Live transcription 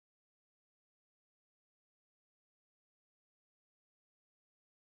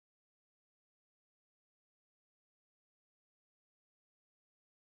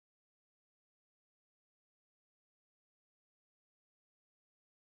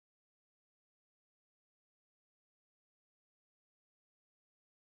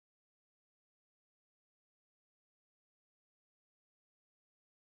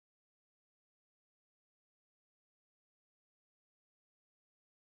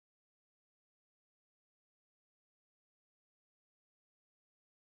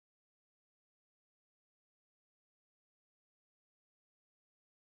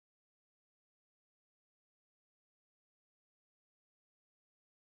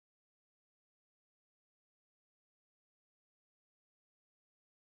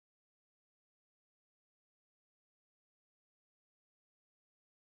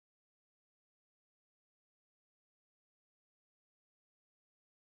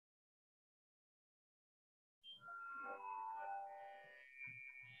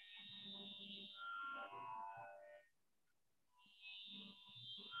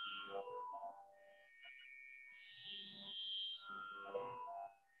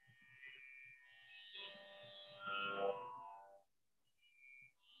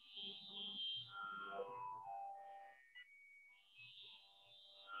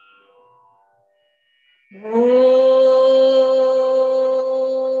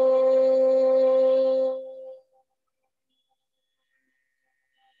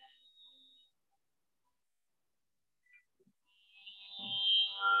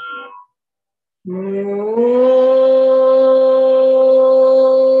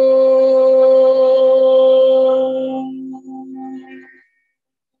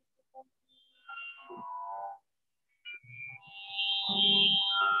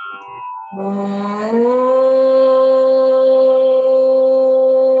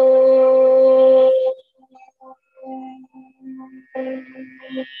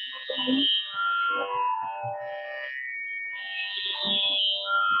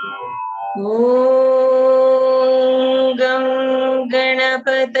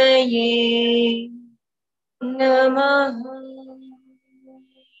गणपतये नमः।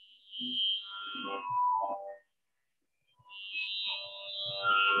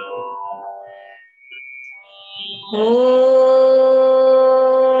 ॐ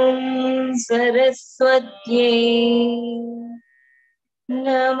सरस्वत्यै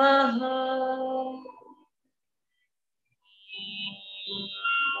नमः।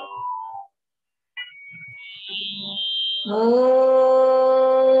 ॐ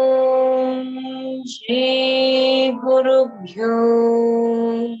श्री गुरुभ्यो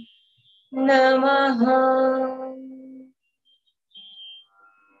नमः।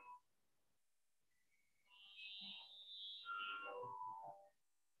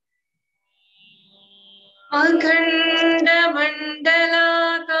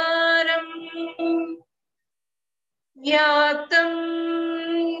 अखण्डमण्डलाकारम् व्याप्तं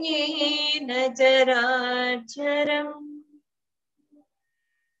येन चराचरम्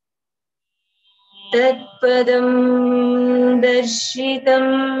तत्पदं दर्शितं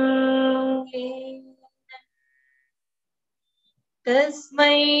येन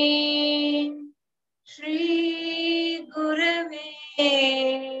तस्मै श्री गुरवे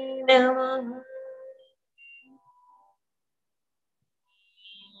नमः।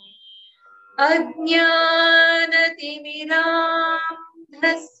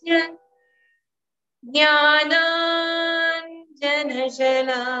 अज्ञानतिमिरान्धस्य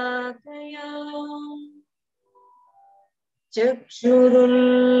ज्ञानाञ्जनशलाकया चक्षुरुन्मीलितं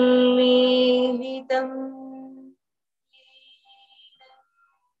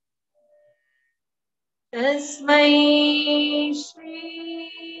तस्मै श्री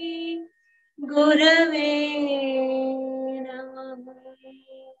गुरवे नमः।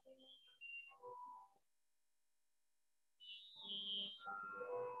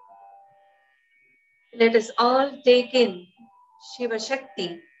 Let us all take in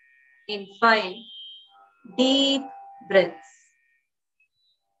Shivashakti in 5 deep breaths.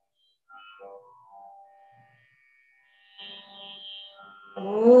 Om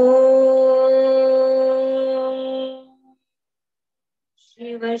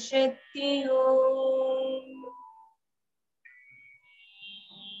Shivashakti Om.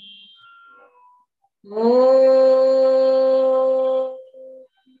 Om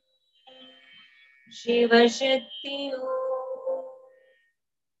Shivashakti Om.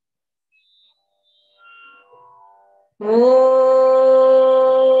 Om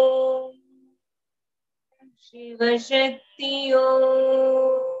Shivashakti Om.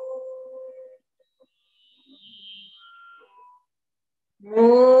 Om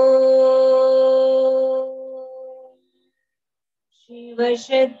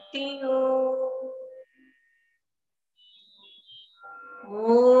Shivashakti Om. Om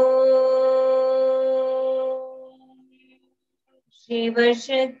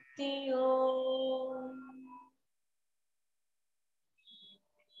Shivashakti Om.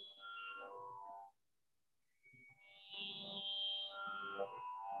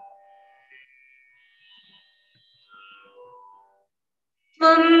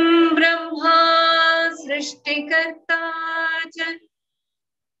 त्वं ब्रह्मा सृष्टिकर्ता च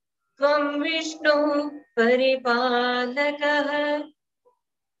त्वं विष्णु परिपालकः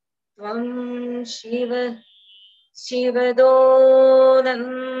त्वं शिवदोऽनन्तः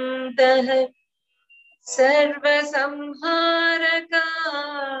सर्वसंहारकारकः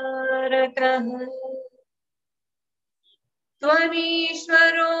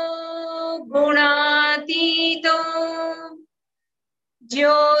त्वमीश्वरो गुणातीतो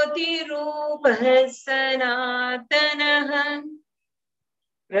ज्योतिरूपः सनातनः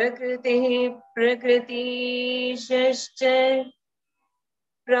प्रकृतिः प्रकृतिश्च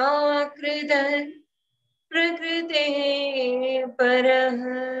प्राकृतः प्रकृतेः परः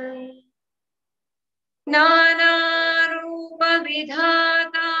नानारूपविधाता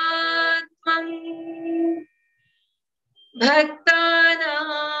त्वं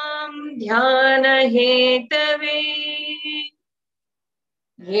भक्तानां ध्यानहेतवे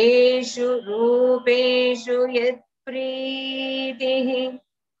येषु रूपेषु यत्प्रीतिः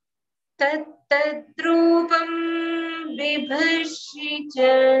तत्तद्रूपं बिभर्षि च।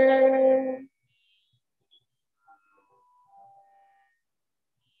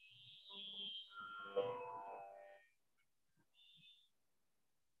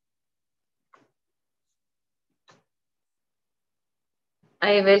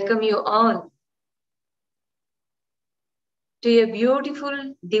 I welcome you all to a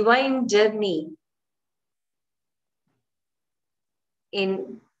beautiful divine journey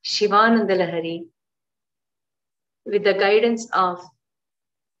in Shivanandalahari with the guidance of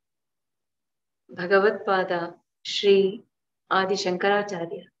Bhagavad Pada Sri Adi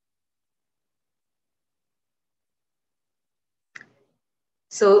Shankaracharya.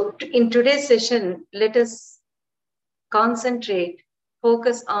 So in today's session, let us concentrate,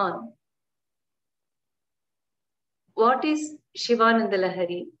 focus on what is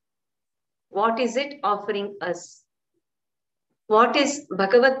Shivanandalahari, what is it offering us, what is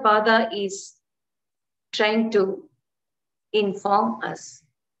Bhagavad Pada is trying to inform us.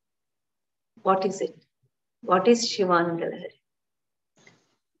 What is it? What is Shivanandalahari?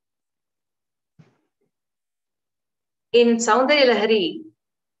 In Saundaryalahari,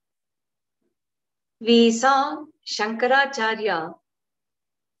 we saw Shankaracharya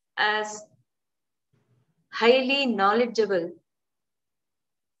as highly knowledgeable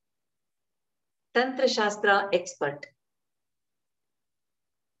Tantra Shastra expert.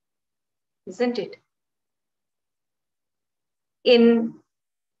 Isn't it? In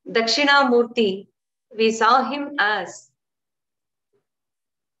Dakshinamurti, we saw him as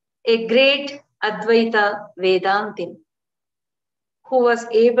a great Advaita Vedantin who was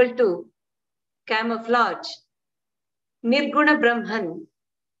able to camouflage Nirguna Brahman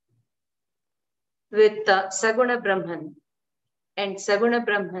with Saguna Brahman and Saguna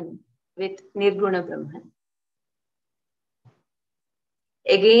Brahman with Nirguna Brahman.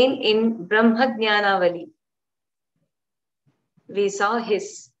 Again in Brahma Jnanavali, we saw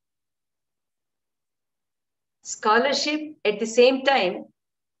his scholarship. At the same time,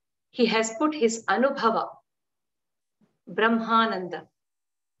 he has put his Anubhava, Brahmananda,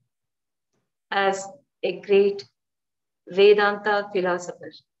 as a great Vedanta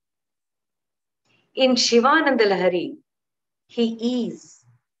philosopher. In Shivanandalahari, he is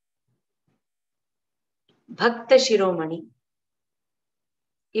Bhakta Shiromani.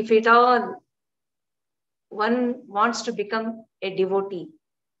 If at all one wants to become a devotee,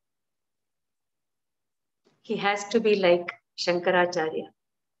 he has to be like Shankaracharya.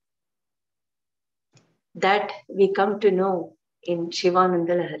 That we come to know in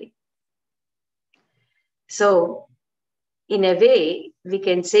Shivanandalahari. So, in a way, we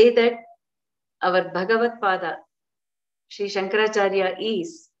can say that our Bhagavad Pada, Sri Shankaracharya,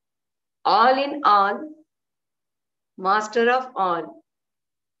 is all in all, master of all.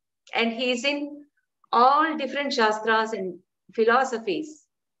 And he is in all different Shastras and philosophies,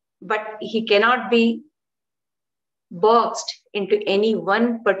 but he cannot be boxed into any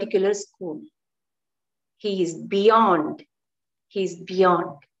one particular school. He is beyond. He is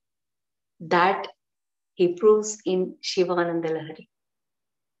beyond. That he proves in Shivanandalahari.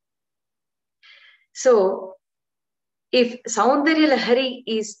 So, if Saundaryalahari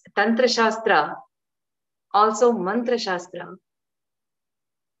is Tantra Shastra, also Mantra Shastra,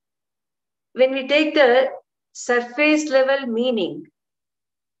 when we take the surface level meaning,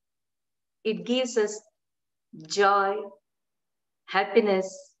 it gives us joy,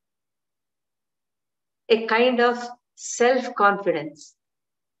 happiness, a kind of self-confidence.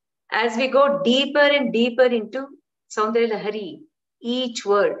 As we go deeper and deeper into Saundaryalahari, each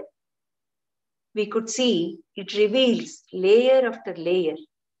word, we could see it reveals layer after layer,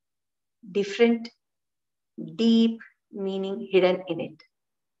 different deep meaning hidden in it.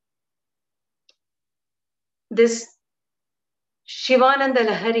 This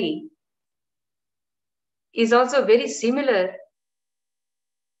Shivanandalahari is also very similar.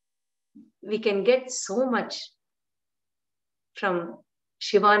 We can get so much from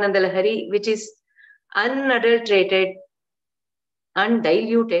Shivanandalahari, which is unadulterated,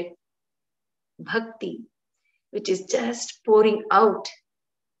 undiluted bhakti, which is just pouring out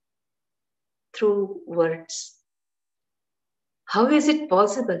through words. How is it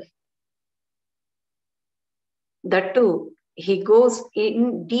possible? That too, he goes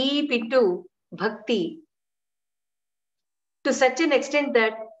in deep into bhakti to such an extent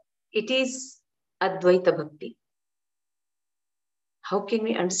that it is Advaita Bhakti. How can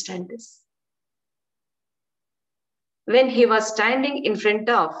we understand this? When he was standing in front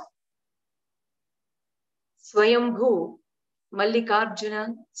of Swayambhu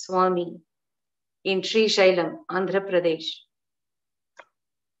Mallikarjuna Swami in Sri Shailam, Andhra Pradesh,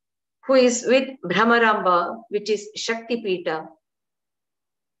 who is with Brahmaramba, which is Shakti Pita.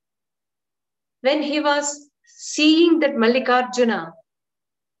 When he was seeing that Mallikarjuna,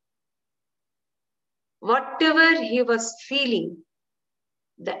 whatever he was feeling,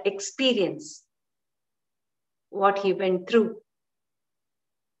 the experience, what he went through,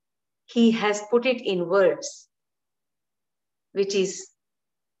 he has put it in words, which is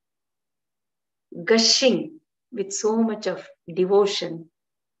gushing with so much of devotion,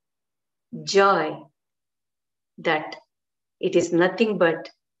 joy, that it is nothing but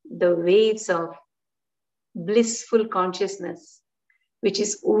the waves of blissful consciousness, which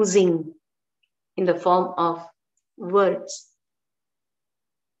is oozing in the form of words.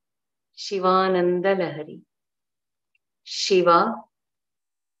 Shivanandalahari. Shiva,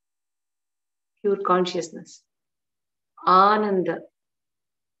 pure consciousness. Ananda,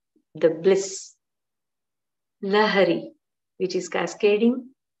 the bliss. Lahari, which is cascading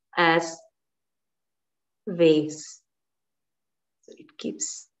as waves. So it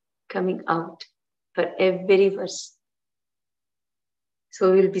keeps coming out for every verse.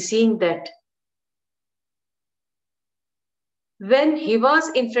 So we'll be seeing that when he was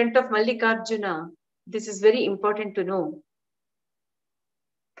in front of Mallikarjuna, this is very important to know.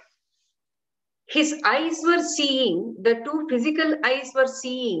 His eyes were seeing, the two physical eyes were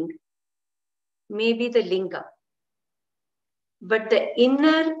seeing maybe the linga. But the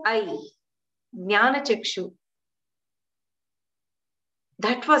inner eye, Jnana Chakshu,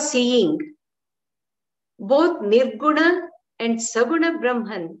 that was seeing both Nirguna and Saguna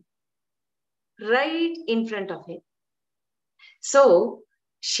Brahman right in front of him. So,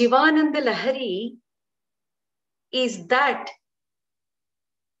 Shivanandalahari is that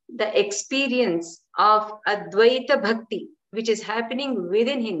the experience of Advaita Bhakti, which is happening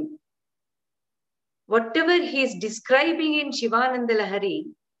within him. Whatever he is describing in Shivanandalahari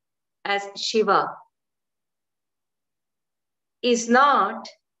as Shiva is not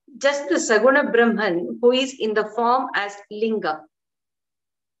just the Saguna Brahman who is in the form as Linga.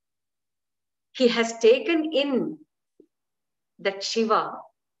 He has taken in that Shiva,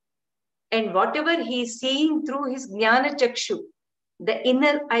 and whatever he is seeing through his Jnana Chakshu, the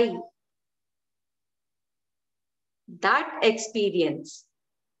inner eye, that experience,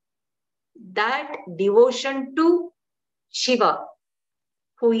 that devotion to Shiva,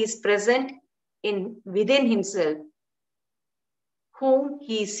 who is present within himself, whom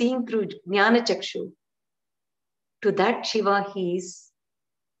he is seeing through Jnana Chakshu, to that Shiva he is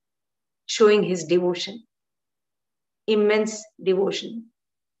showing his devotion, immense devotion,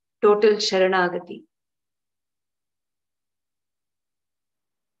 total Sharanagati.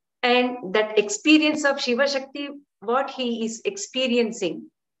 And that experience of Shivashakti, what he is experiencing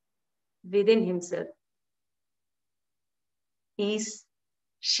within himself, is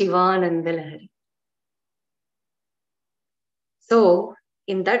Shivanandalahari. So,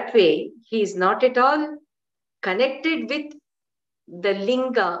 in that way, he is not at all connected with the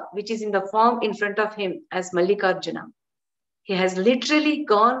linga, which is in the form in front of him as Mallikarjuna. He has literally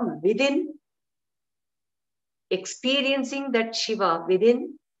gone within, experiencing that Shiva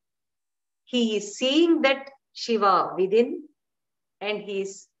within. He is seeing that Shiva within, and he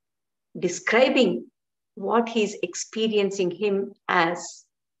is describing what he is experiencing him as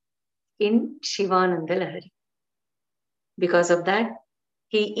in Shivanandalahari. Because of that,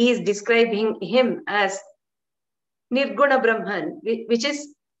 he is describing him as Nirguna Brahman, which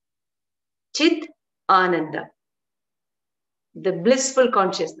is Chit Ananda, the blissful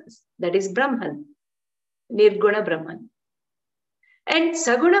consciousness, that is Brahman, Nirguna Brahman. And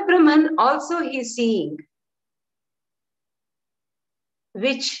Saguna Brahman also he is seeing,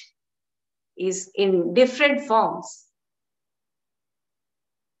 which is in different forms.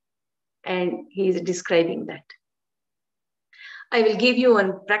 And he is describing that. I will give you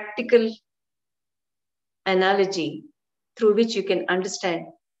one practical analogy through which you can understand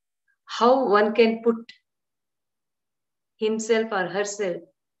how one can put himself or herself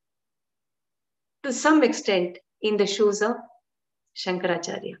to some extent in the shoes of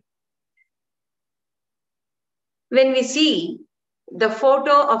Shankaracharya. When we see the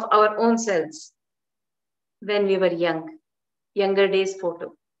photo of our own selves when we were young, younger days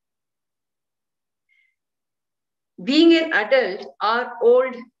photo, being an adult or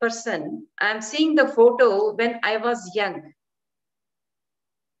old person, I am seeing the photo when I was young.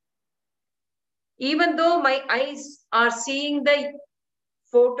 Even though my eyes are seeing the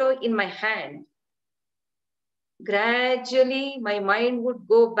photo in my hand, gradually my mind would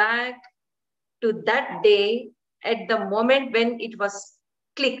go back to that day at the moment when it was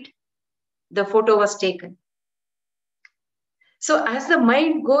clicked, the photo was taken. So as the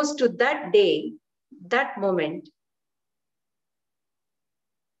mind goes to that day, that moment,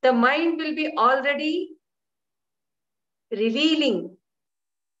 the mind will be already revealing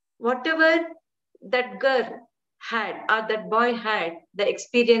whatever that girl had or that boy had the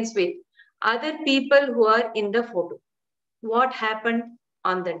experience with other people who are in the photo. What happened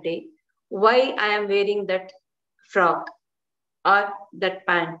on that day? Why I am wearing that frock or that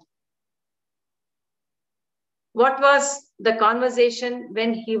pant? What was the conversation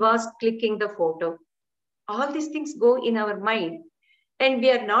when he was clicking the photo? All these things go in our mind, and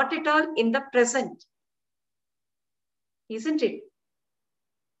we are not at all in the present. isn't it?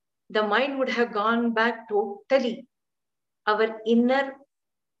 The mind would have gone back totally. Our inner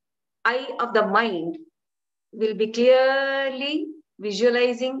eye of the mind will be clearly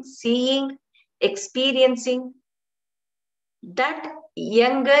visualizing, seeing, experiencing that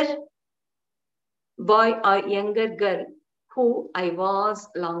younger boy or younger girl who I was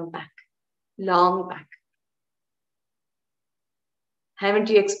long back. Long back. Haven't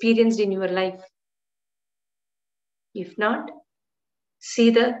you experienced in your life? If not, see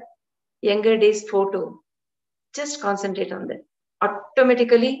the younger days photo. Just concentrate on that.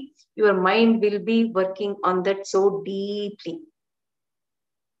 Automatically, your mind will be working on that so deeply.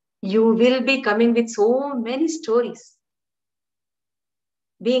 You will be coming with so many stories.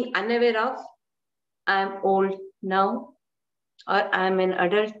 Being unaware of, I'm old now, or I'm an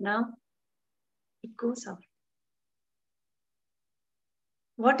adult now. It goes out.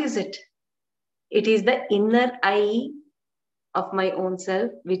 What is it? It is the inner eye of my own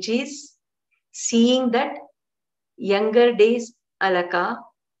self, which is seeing that younger days Alaka,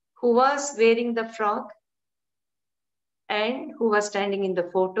 who was wearing the frock and who was standing in the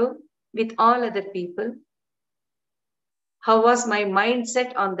photo with all other people. How was my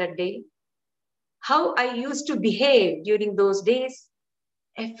mindset on that day? How I used to behave during those days?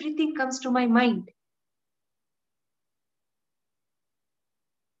 Everything comes to my mind.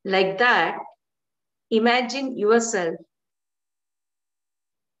 Like that, imagine yourself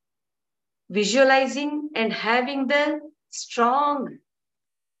visualizing and having the strong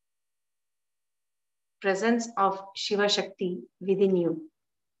presence of Shivashakti within you.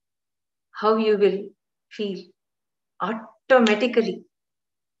 How you will feel automatically.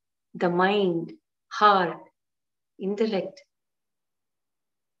 The mind, heart, intellect,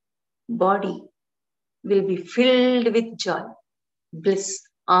 body will be filled with joy, bliss,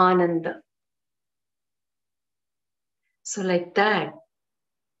 ananda. So like that,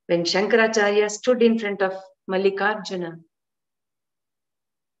 when Shankaracharya stood in front of Mallikarjuna,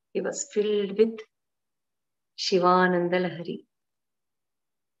 he was filled with Shivanandalahari,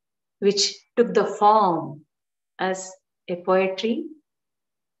 which took the form as a poetry,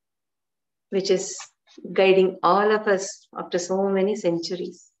 which is guiding all of us after so many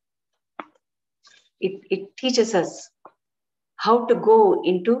centuries. It teaches us how to go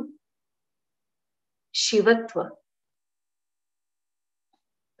into Shivatva.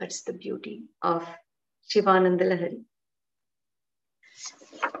 That's the beauty of Shivanandalahari.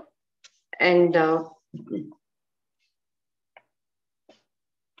 And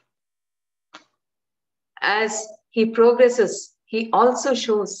as he progresses, he also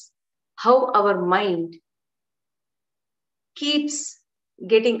shows how our mind keeps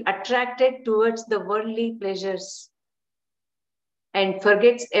getting attracted towards the worldly pleasures and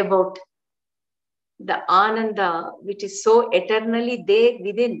forgets about the ananda, which is so eternally there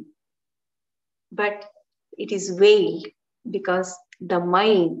within. But it is veiled because the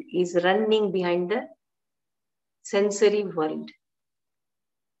mind is running behind the sensory world.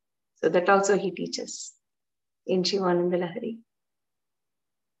 So that also he teaches in Shivanandalahari.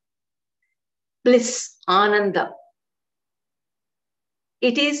 Bliss, ananda.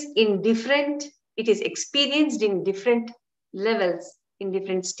 It is experienced in different levels, in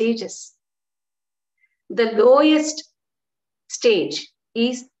different stages. The lowest stage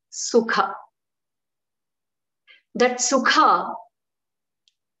is sukha. That sukha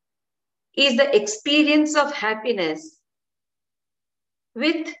is the experience of happiness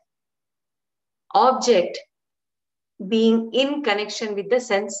with object being in connection with the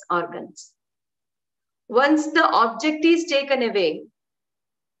sense organs. Once the object is taken away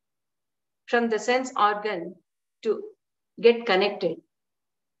from the sense organ to get connected,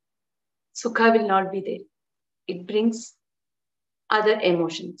 sukha will not be there. It brings other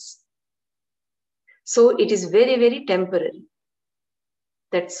emotions. So it is very, very temporary.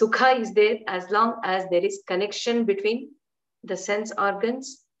 That sukha is there as long as there is connection between the sense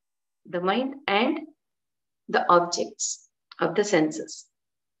organs, the mind, and the objects of the senses.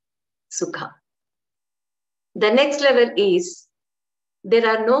 Sukha. The next level is there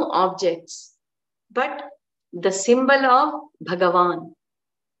are no objects, but the symbol of Bhagavan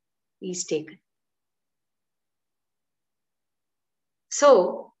is taken.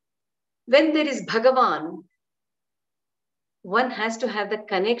 So, when there is Bhagavan, one has to have the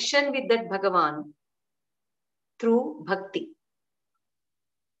connection with that Bhagavan through bhakti.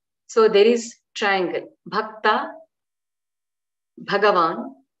 So there is triangle, Bhakta,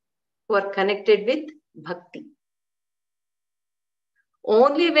 Bhagavan, who are connected with bhakti.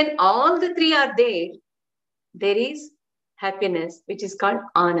 Only when all the three are there, there is happiness, which is called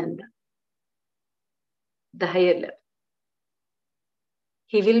Ananda, the higher level.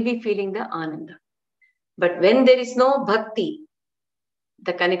 he will be feeling the Ananda. But when there is no bhakti,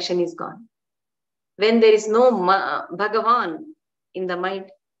 the connection is gone. When there is no Bhagavan in the mind,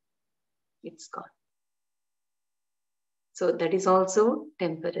 it's gone. So that is also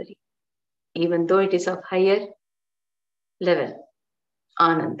temporary, even though it is of higher level,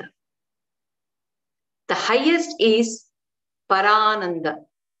 Ananda. The highest is Parananda.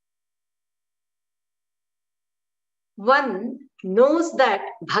 One knows that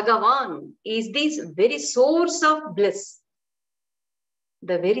Bhagavan is this very source of bliss,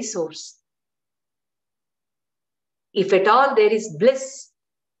 the very source. If at all there is bliss,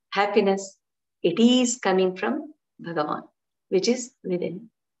 happiness, it is coming from Bhagavan, which is within.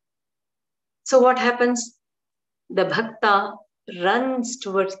 So what happens? The bhakta runs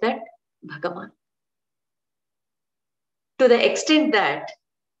towards that Bhagavan, to the extent that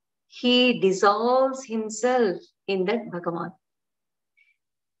he dissolves himself in that Bhagavan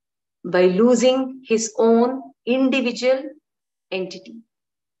by losing his own individual entity,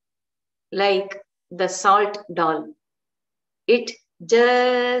 like the salt doll. It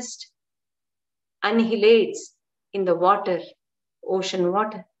just annihilates in the water, ocean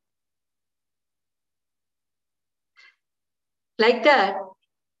water. Like that,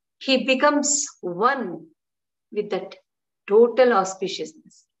 he becomes one with that total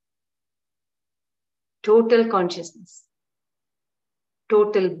auspiciousness, total consciousness,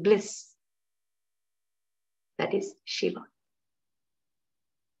 total bliss. That is Shiva.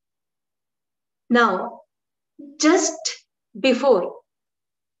 Now, just before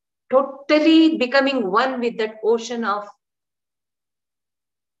totally becoming one with that ocean of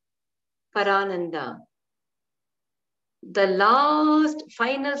Parananda, the last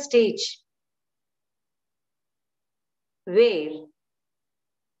final stage where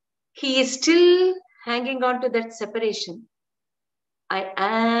he is still hanging on to that separation. I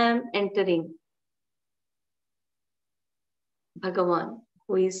am entering Bhagavan,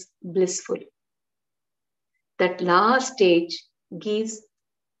 who is blissful. That last stage gives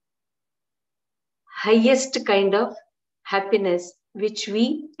highest kind of happiness which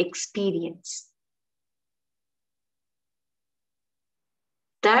we experience.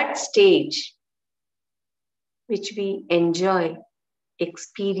 That stage which we enjoy,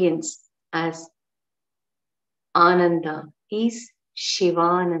 experience as Ananda is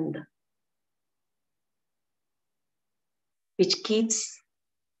Shivananda, which keeps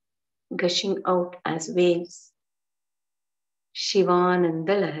gushing out as waves.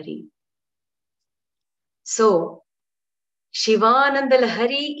 Shivanandalahari. So,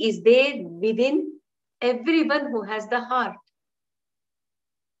 Shivanandalahari is there within everyone who has the heart.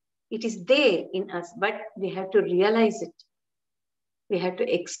 It is there in us, but we have to realize it. We have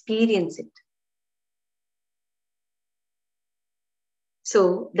to experience it.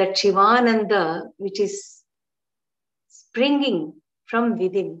 So that Shivananda, which is springing from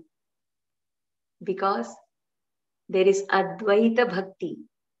within, because there is Advaita Bhakti,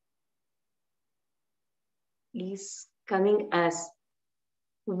 is coming as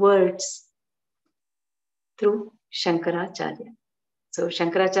words through Shankaracharya. So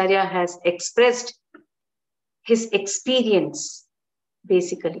Shankaracharya has expressed his experience,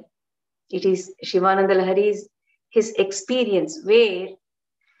 basically. It is Shivanandalahari's his experience where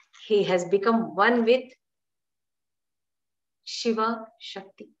he has become one with Shiva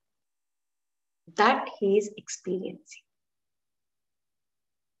Shakti. That he is experiencing.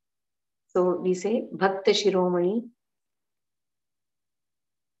 So we say Bhakta Shiromani.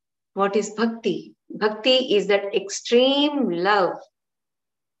 What is Bhakti? Bhakti is that extreme love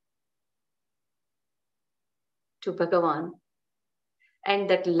to Bhagavan. And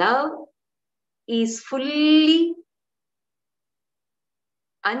that love is fully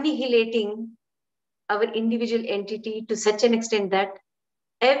annihilating our individual entity to such an extent that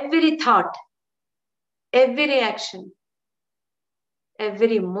every thought, every reaction,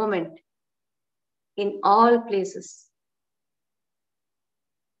 every moment, in all places,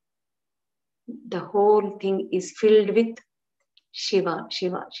 the whole thing is filled with Shiva,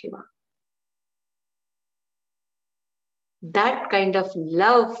 Shiva, Shiva. That kind of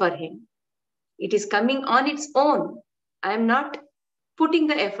love for him, it is coming on its own. I am not putting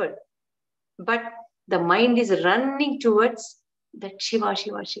the effort, but the mind is running towards that Shiva,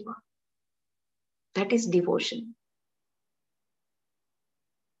 Shiva, Shiva. That is devotion.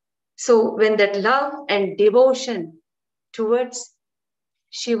 So when that love and devotion towards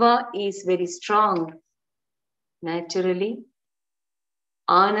Shiva is very strong, naturally,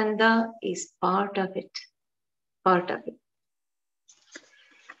 Ananda is part of it. Part of it.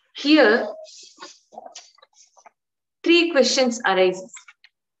 Here, three questions arise.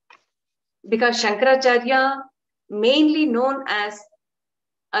 because Shankaracharya, mainly known as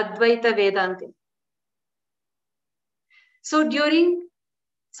Advaita Vedanta. So during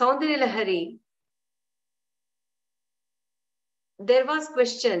Lahari, there was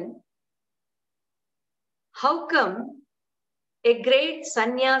question, how come a great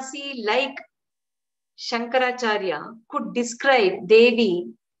sannyasi like Shankaracharya could describe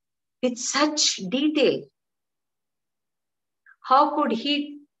Devi with such detail? How could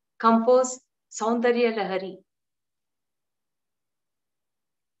he compose Lahari?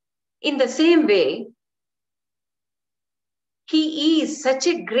 In the same way, he is such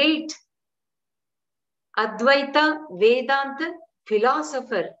a great Advaita Vedanta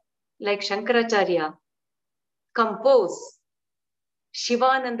philosopher like Shankaracharya, compose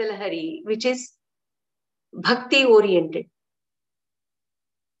Shivanandalahari, which is bhakti oriented.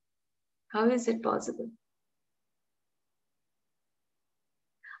 How is it possible?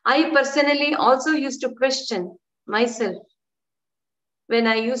 I personally also used to question myself when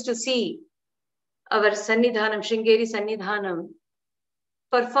I used to see our Sannidhanam, Sringeri Sannidhanam,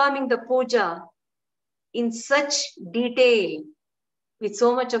 performing the puja in such detail, with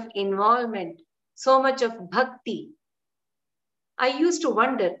so much of involvement, so much of bhakti. I used to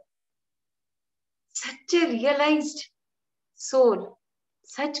wonder, such a realized soul,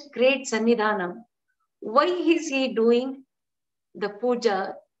 such great Sannidhanam, why is he doing the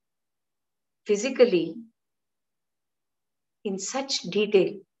puja physically in such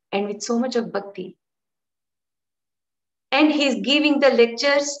detail and with so much of bhakti? And he's giving the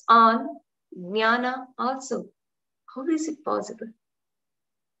lectures on jnana also. How is it possible?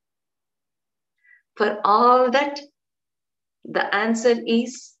 For all that, the answer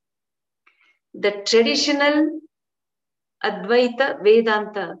is the traditional Advaita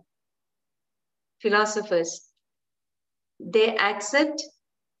Vedanta philosophers. They accept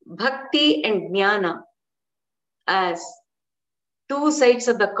bhakti and jnana as two sides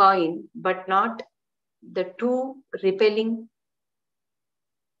of the coin, but not the two repelling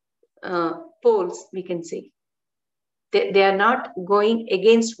poles, we can say. They are not going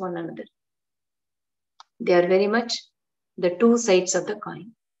against one another. They are very much the two sides of the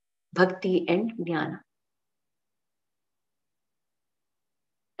coin, bhakti and jnana.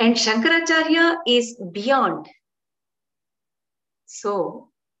 And Shankaracharya is beyond. So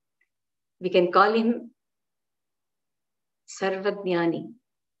we can call him Sarvajnani.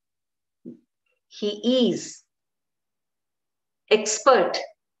 He is expert,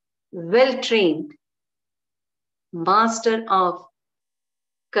 well-trained, master of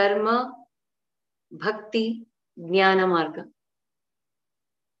karma, bhakti, jnana marga.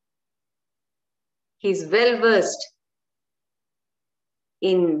 He is well-versed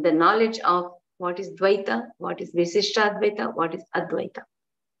in the knowledge of what is Dvaita, what is Visishtadvaita, what is Advaita.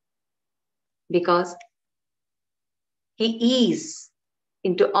 Because he is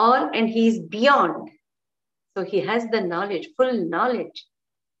into all and he is beyond. So he has the knowledge, full knowledge.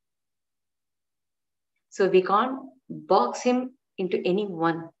 So we can't box him into any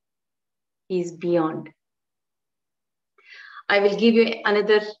one. He is beyond. I will give you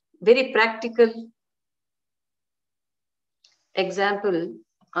another very practical example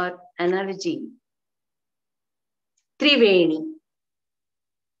or analogy. Triveni.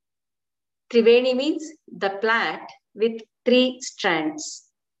 Triveni means the plait with 3 strands.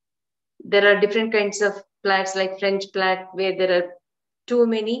 There are different kinds of plaits like French plait where there are too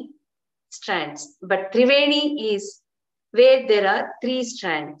many strands. But Triveni is where there are 3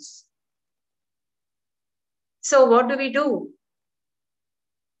 strands. So what do?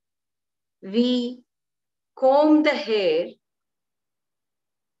 We comb the hair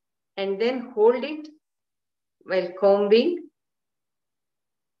and then hold it while combing,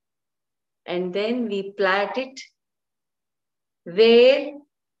 and then we plait it where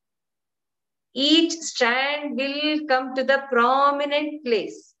each strand will come to the prominent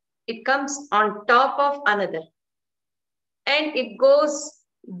place. It comes on top of another and it goes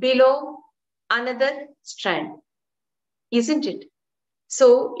below another strand, isn't it?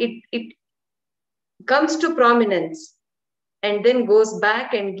 So it comes to prominence and then goes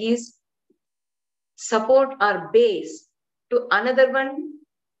back and gives support or base to another one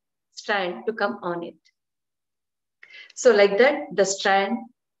strand to come on it. So like that, the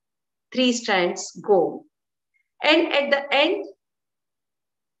 3 strands go. And at the end,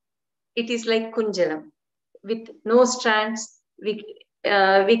 it is like Kunjalam. With no strands, we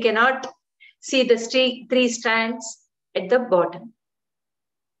cannot see the 3 strands at the bottom.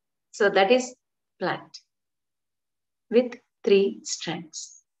 So that is plait with 3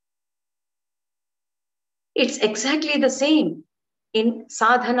 strands. It's exactly the same. in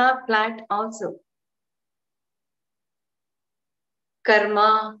sadhana plat also.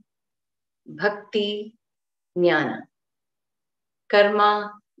 Karma, bhakti, jnana.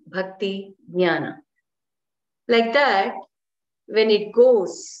 Karma, bhakti, jnana. Like that, when it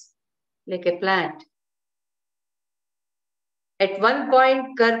goes like a plant, at one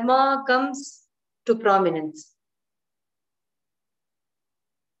point karma comes to prominence.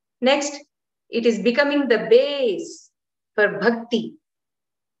 Next, it is becoming the base for bhakti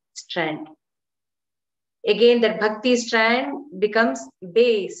strand. Again, that bhakti strand becomes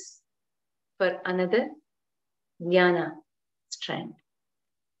base for another jnana strand.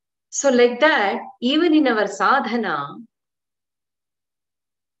 So like that, even in our sadhana,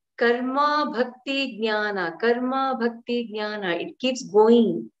 karma, bhakti, jnana, it keeps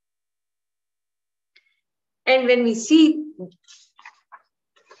going. And when we see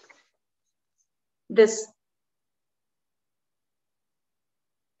this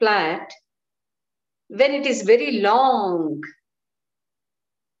plat, when it is very long,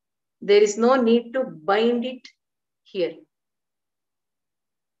 there is no need to bind it here.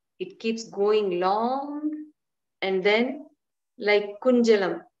 It keeps going long, and then like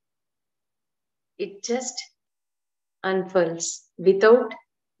kunjalam, it just unfurls without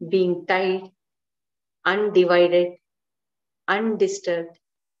being tied, undivided, undisturbed,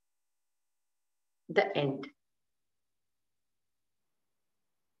 the end.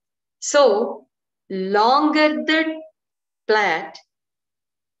 So, longer the plat,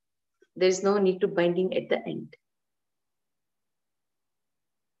 there is no need to binding at the end.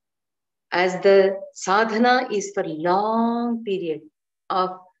 As the sadhana is for long period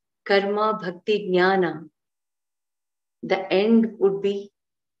of karma, bhakti, jnana, the end would be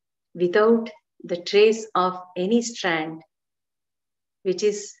without the trace of any strand, which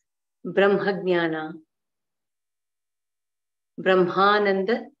is Brahma Jnana,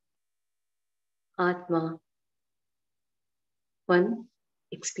 Brahmananda, Atma, one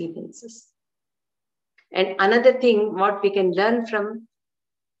experiences. And another thing, what we can learn from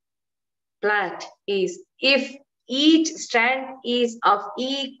plat is, if each strand is of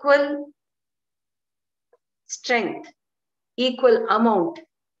equal strength, equal amount,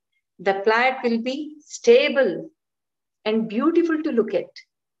 the plat will be stable and beautiful to look at.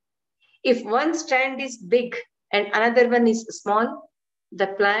 If one strand is big and another one is small, the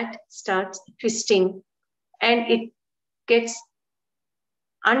plat starts twisting and it gets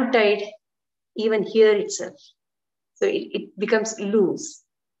untied even here itself. So it becomes loose.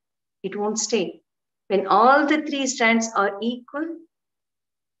 It won't stay. When all the three strands are equal,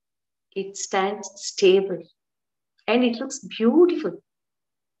 it stands stable and it looks beautiful.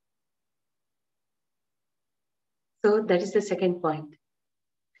 So that is the second point.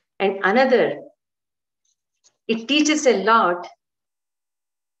 And another, it teaches a lot.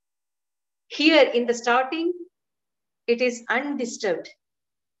 Here in the starting, it is undisturbed.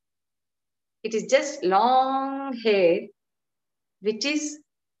 It is just long hair, which is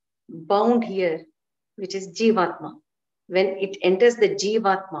bound here, which is Jivatma. When it enters the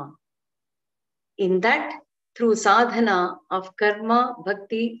Jivatma, in that, through sadhana of karma,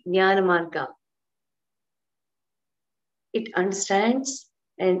 bhakti, jnana marga, it understands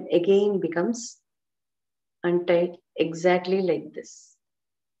and again becomes untied exactly like this.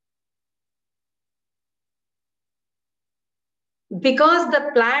 Because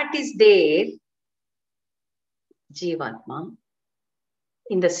the plat is there, Jivatma,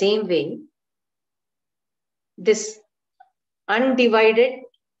 in the same way, this undivided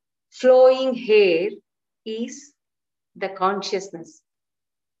flowing hair is the consciousness.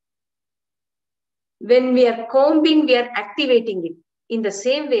 When we are combing, we are activating it. In the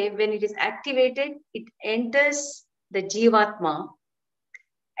same way, when it is activated, it enters the Jivatma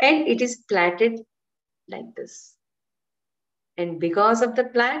and it is plaited like this. And because of the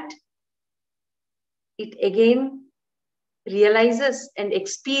plat, it again realizes and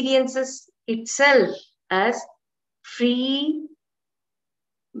experiences itself as free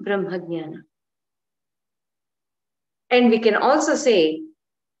Brahmajnana. And we can also say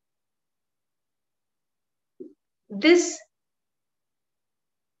this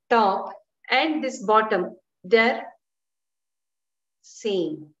top and this bottom, they're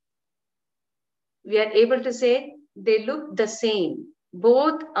same. We are able to say they look the same.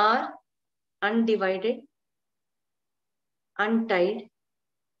 Both are undivided, untied,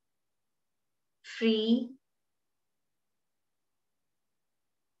 free.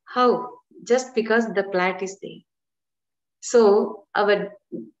 How? Just because the plat is there. So our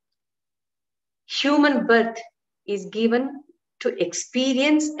human birth is given to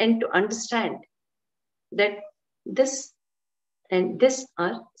experience and to understand that this and this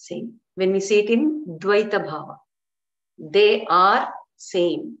are same. When we see it in Dvaita Bhava, they are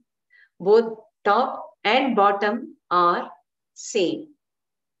same. Both top and bottom are same.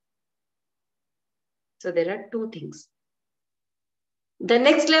 So there are two things. The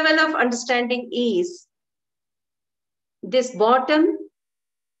next level of understanding is this bottom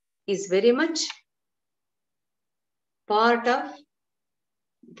is very much part of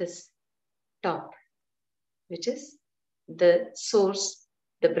this top, which is the source,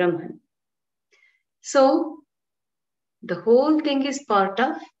 the Brahman. So the whole thing is part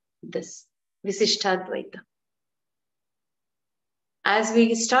of this Visishtadvaita. As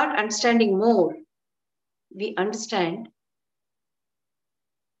we start understanding more, we understand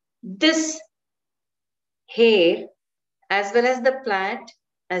this hair as well as the plant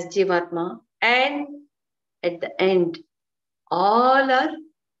as Jivatma, and at the end, all are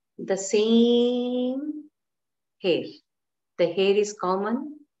the same hair. The hair is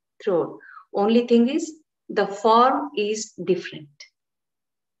common throughout. Only thing is the form is different.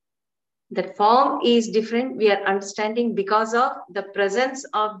 The form is different, we are understanding because of the presence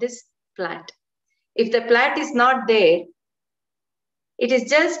of this plant. If the plant is not there, it is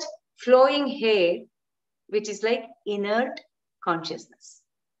just flowing hair, which is like inert consciousness.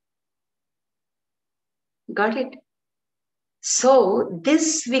 Got it? So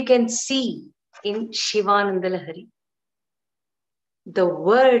this we can see in Shivanandalahari. The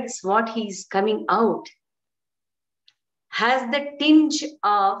words, what he is coming out, has the tinge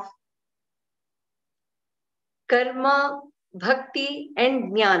of karma, bhakti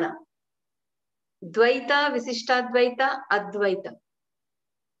and jnana. Dvaita, Visishtadvaita, Advaita.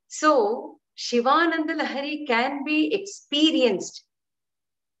 So Shivanandalahari can be experienced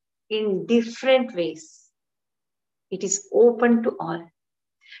in different ways. It is open to all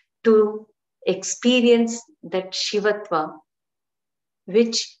to experience that Shivatva,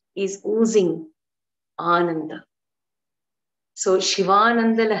 which is oozing Ananda. So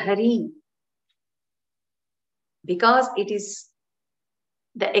Shivanandalahari, because it is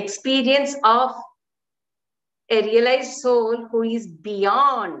the experience of a realized soul who is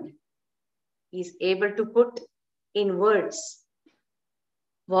beyond, is able to put in words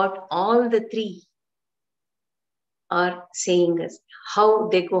what all the three are saying us, how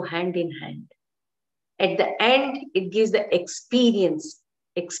they go hand in hand. At the end, it gives the experience,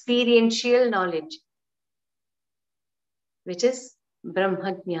 experiential knowledge, which is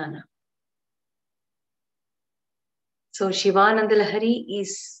Brahmajnana. So Shivanandalahari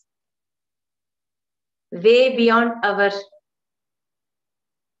is way beyond our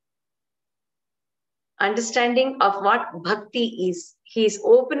understanding of what bhakti is. He is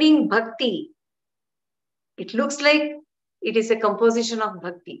opening bhakti. It looks like it is a composition of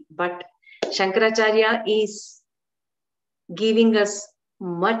bhakti, but Shankaracharya is giving us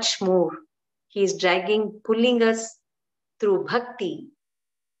much more. He is dragging, pulling us through bhakti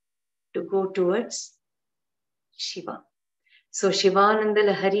to go towards Shiva. So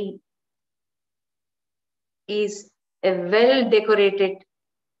Shivanandalahari is a well-decorated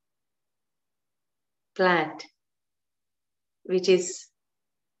plant, which is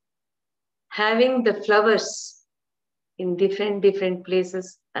having the flowers in different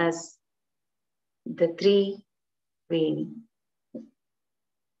places as the three veni.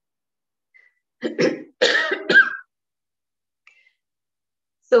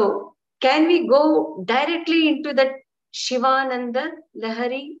 So can we go directly into that Shivananda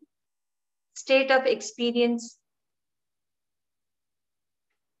Lahari state of experience?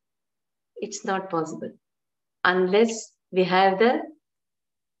 It's not possible unless we have the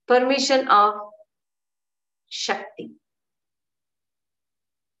permission of Shakti.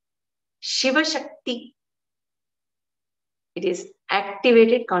 Shivashakti. It is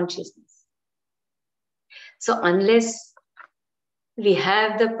activated consciousness. So unless we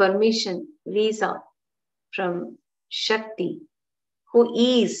have the permission, visa from Shakti, who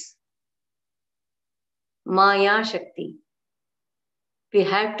is Maya Shakti, we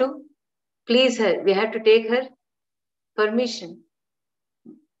have to please her. We have to take her permission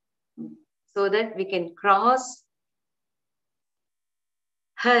so that we can cross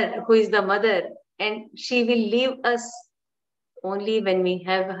her, who is the mother, and she will leave us only when we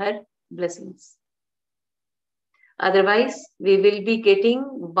have her blessings. Otherwise, we will be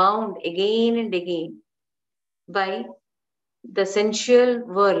getting bound again and again by the sensual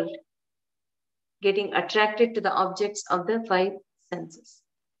world, getting attracted to the objects of the five senses.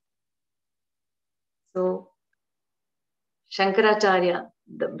 So, Shankaracharya,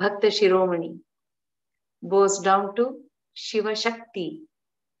 the Bhakta Shiromani, goes down to Shivashakti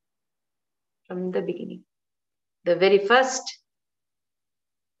from the beginning. The very first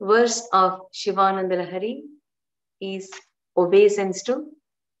verse of Shivanandalahari is obeisance to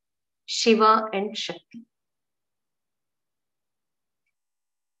Shiva and Shakti.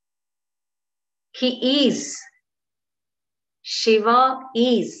 He is. Shiva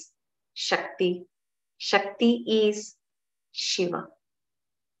is Shakti. Shakti is Shiva.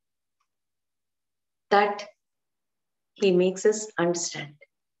 That he makes us understand.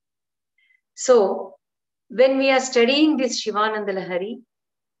 So, when we are studying this Shivanandalahari,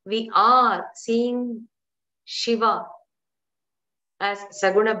 we are seeing Shiva as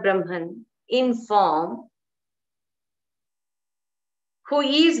Saguna Brahman in form, who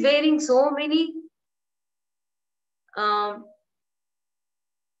is wearing so many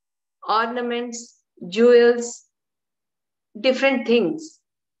ornaments, jewels, different things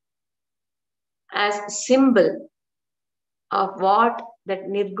as symbol of what that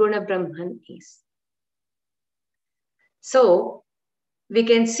Nirguna Brahman is. So, we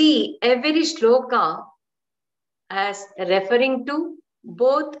can see every shloka as referring to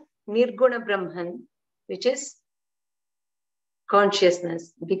both Nirguna Brahman, which is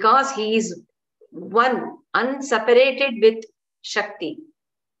consciousness, because he is one, unseparated with Shakti.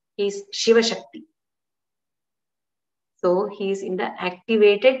 He is Shivashakti. So he is in the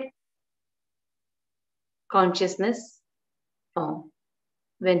activated consciousness form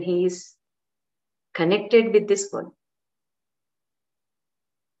when he is connected with this world.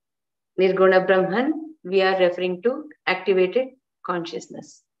 Nirguna Brahman, we are referring to activated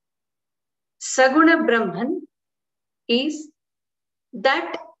consciousness. Saguna Brahman is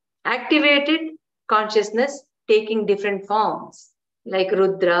that activated consciousness taking different forms like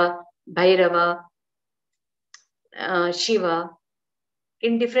Rudra, Bhairava, Shiva,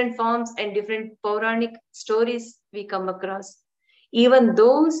 in different forms and different Puranic stories we come across. Even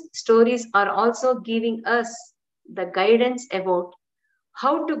those stories are also giving us the guidance about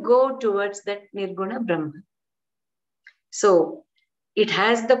how to go towards that Nirguna Brahman. So it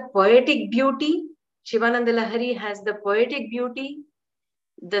has the poetic beauty. Shivanandalahari has the poetic beauty.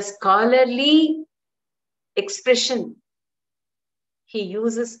 The scholarly expression he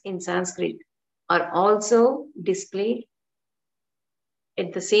uses in Sanskrit are also displayed.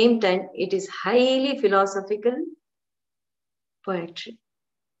 At the same time, it is highly philosophical poetry.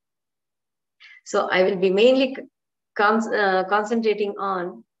 So I will be mainly concentrating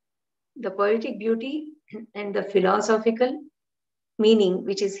on the poetic beauty and the philosophical meaning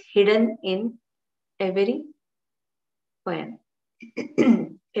which is hidden in every poem,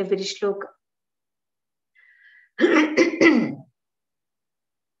 every shloka.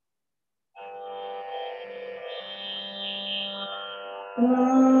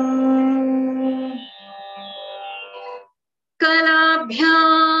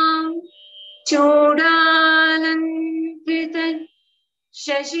 Kalabhyam Chodalankrita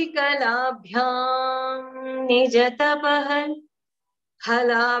Shashikalabhyam Nijatapah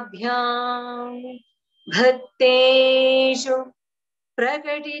Halabhyam Bhakteshu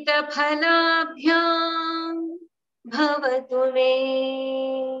Prakatita Phalabhyam Bhavatu Me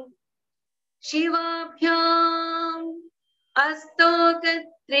Shivabhyam Astokat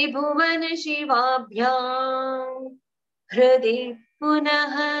Tribhuvan Shivabhyam Hridi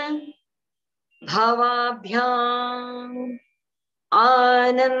Punaha Bhavabhyam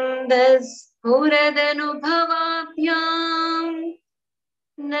Anandas Puradhanubhavabhyam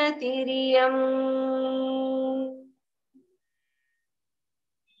Natiriyam.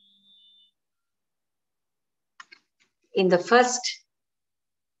 In the first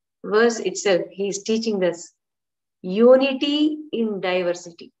verse itself, he is teaching us unity in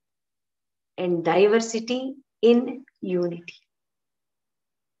diversity and diversity in unity.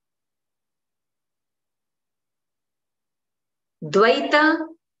 Dvaita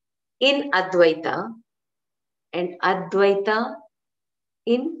in Advaita and Advaita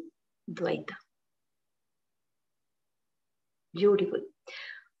in Dvaita. Beautiful.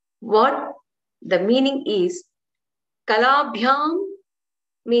 What the meaning is, Kalabhyam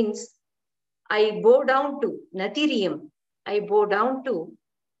means I bow down to Natiriyam. I bow down to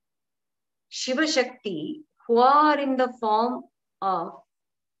Shivashakti, who are in the form of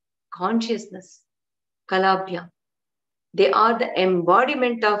consciousness. Kalabhyam. They are the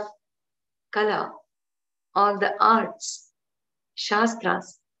embodiment of Kala, all the arts,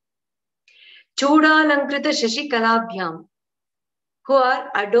 Shastras. Chodalankrita Shashikalabhyam, who are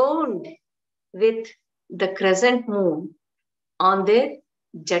adorned with the crescent moon on their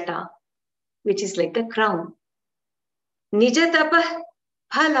jata, which is like the crown. Nijatapah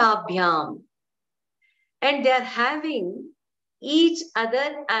Phalabhyam. And they are having each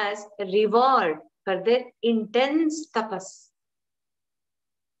other as reward for their intense tapas.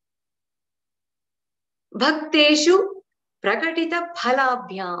 Bhakteshu prakatita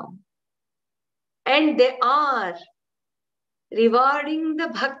phalabhyam. And they are rewarding the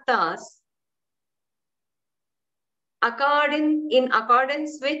bhaktas in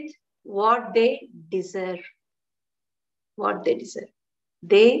accordance with what they deserve. What they deserve.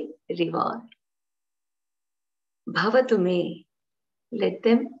 They reward. Bhavatu me. Let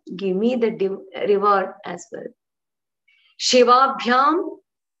them give me the reward as well. Shivabhyam,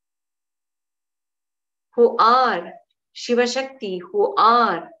 who are Shivashakti, who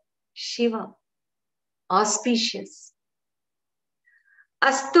are Shiva, auspicious.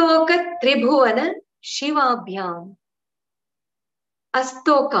 Astoka Tribhuvana Shivabhyam.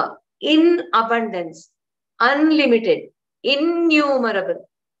 Astoka, in abundance, unlimited, innumerable,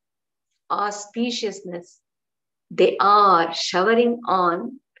 auspiciousness. They are showering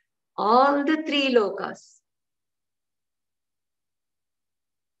on all the three lokas.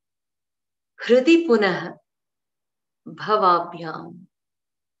 Hridi Punah Bhavabhyam,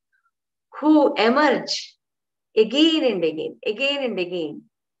 who emerge again and again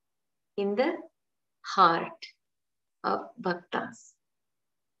in the heart of bhaktas.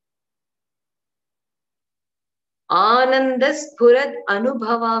 Anandaspurad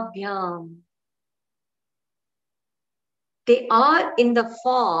Anubhavabhyam. They are in the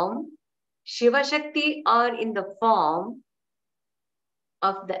form, Shivashakti are in the form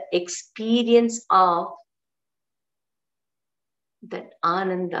of the experience of that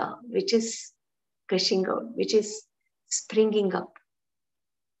Ananda, which is gushing out, which is springing up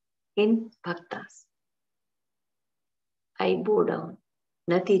in bhaktas. I bow down,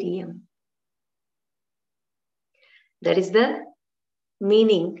 Natiriyam. That is the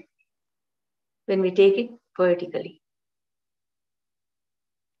meaning when we take it poetically.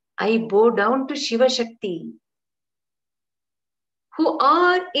 I bow down to Shiva Shakti, who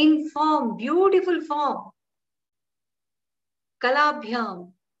are in form, beautiful form.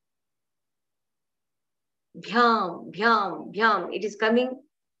 Kalabhyam. Bhyam, bhyam, bhyam. It is coming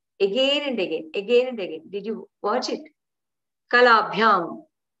again and again. Did you watch it? Kalabhyam.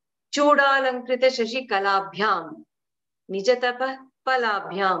 Chodalankrita shashi kalabhyam. Nijatapa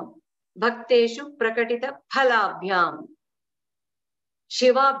palabhyam. Bhakteshu prakatita phalabhyam.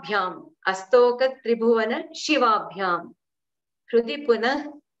 Shivabhyam. Astoka tribhuvana shivabhyam. Hrudi punah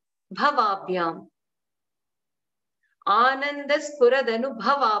bhavabhyam. Anandaspuradanu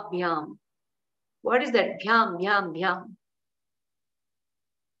bhavabhyam. What is that? Bhyam, bhyam, bhyam.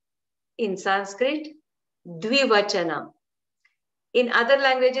 In Sanskrit, dvivachana. In other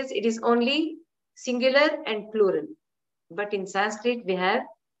languages, it is only singular and plural. But in Sanskrit, we have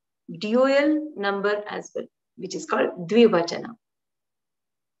dual number as well, which is called dvivachana.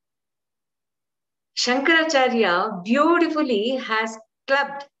 Shankaracharya beautifully has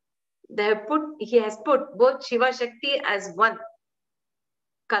clubbed. He has put both Shiva Shakti as one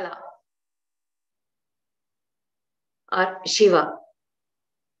kala or Shiva.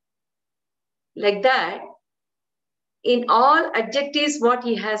 Like that, in all adjectives what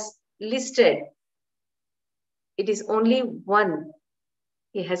he has listed, it is only one.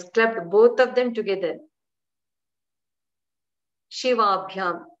 He has clubbed both of them together.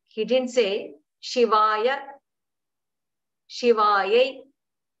 Shivabhyam. He didn't say Shivaya, Shivayai.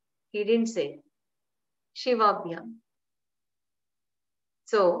 He didn't say Shivabhyam.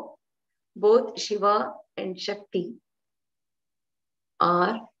 So, both Shiva and Shakti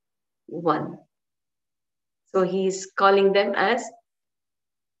are one. So, he is calling them as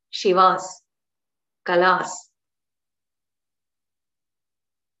Shivas, Kalas.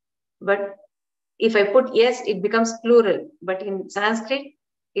 But if I put yes, it becomes plural. But in Sanskrit,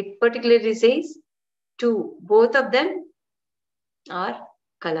 it particularly says two. Both of them are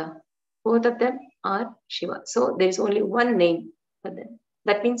Kala. Both of them are Shiva. So there is only one name for them.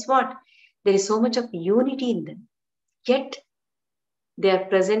 That means what? There is so much of unity in them. Yet they are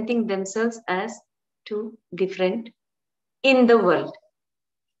presenting themselves as two different in the world,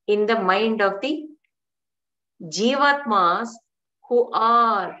 in the mind of the Jivatmas who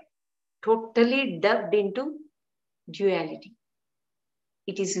are totally dubbed into duality.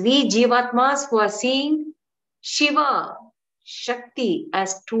 It is we Jivatmas who are seeing Shiva, Shakti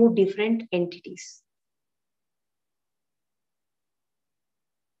as two different entities.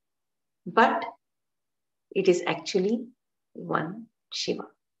 But it is actually one Shiva.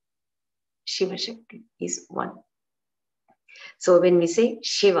 Shiva Shakti is one. So when we say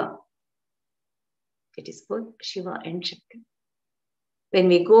Shiva, it is both Shiva and Shakti. When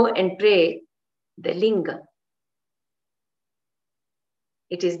we go and pray the Linga,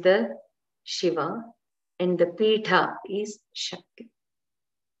 it is the Shiva and the Pitha is Shakti.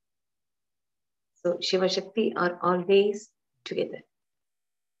 So Shivashakti are always together.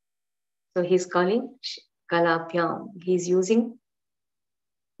 So he's calling Kalabhyam. He's using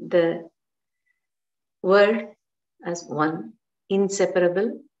the word as one,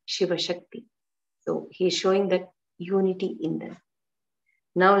 inseparable Shivashakti. So he's showing that unity in them.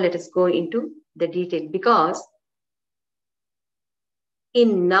 Now let us go into the detail, because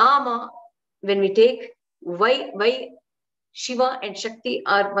in Nama, when we take why Shiva and Shakti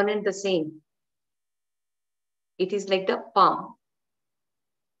are one and the same, it is like the palm.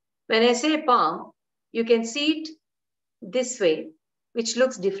 When I say palm, you can see it this way, which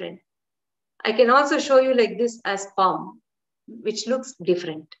looks different. I can also show you like this as palm, which looks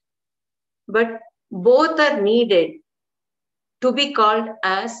different. But both are needed to be called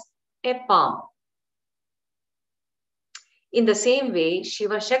as a palm. In the same way,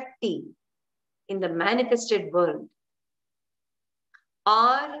 Shiva Shakti in the manifested world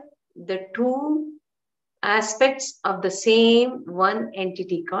are the two aspects of the same one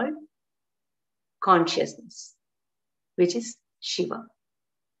entity called consciousness, which is Shiva.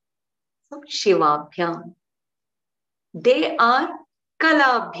 So Shivabhyam. They are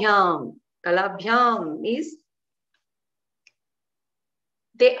Kalabhyam. Kalabhyam is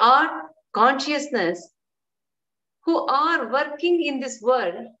they are consciousness who are working in this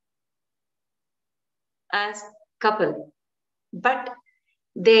world as couple. But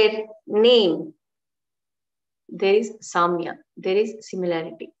their name, there is Samya, there is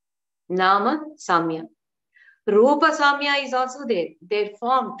similarity. Nama Samya. Rupa Samya is also there. Their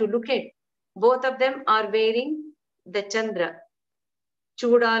form to look at. Both of them are wearing the Chandra.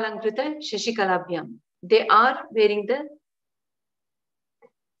 Chudalankrita Shashikalabhyam. They are wearing the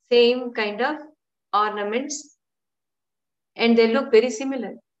same kind of ornaments and they look very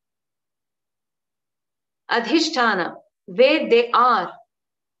similar. Adhisthana, where they are,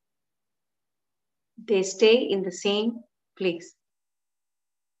 they stay in the same place.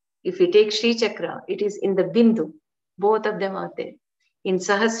 If you take Sri Chakra, it is in the Bindu. Both of them are there. In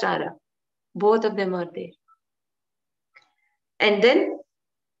Sahasrara, both of them are there. And then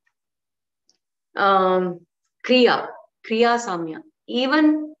Kriya Samya.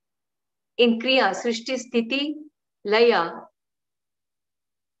 Even in Kriya, Srishti, Sthiti, Laya,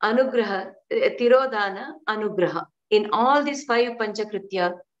 Anugraha, Tirodhana, Anugraha. In all these 5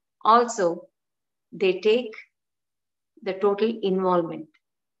 Panchakritya, also they take the total involvement.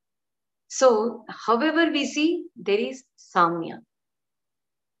 So, however we see, there is Samya.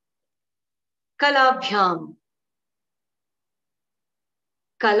 Kalabhyam.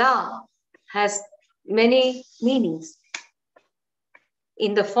 Kala has many meanings.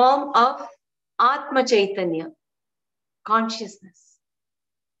 In the form of Atma Chaitanya, consciousness.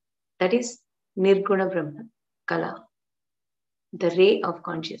 That is Nirguna Brahma, Kala, the ray of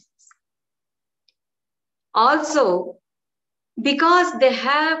consciousness. Also, because they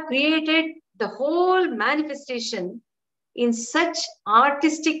have created the whole manifestation in such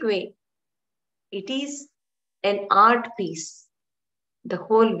artistic way, it is an art piece. The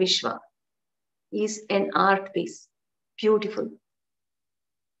whole Vishwa is an art piece. Beautiful.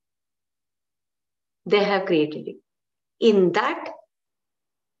 They have created it. In that,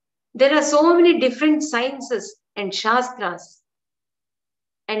 there are so many different sciences and shastras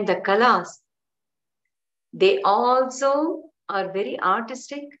and the kalas. They also are very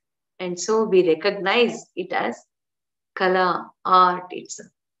artistic, and so we recognize it as kala, art itself.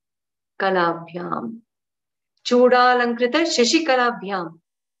 Kalabhyam. Chudalankrita Shashikalabhyam.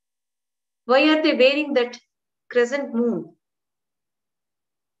 Why are they wearing that crescent moon?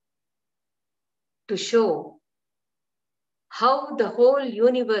 To show how the whole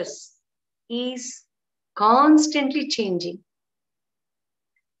universe is constantly changing.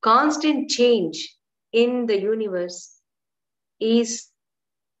 Constant change in the universe is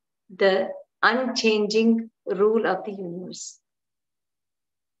the unchanging rule of the universe.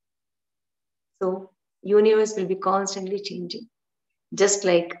 So, universe will be constantly changing. Just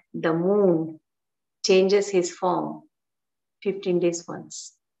like the moon changes his form 15 days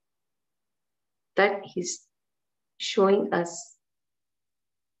once. That is showing us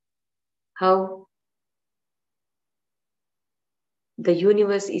how the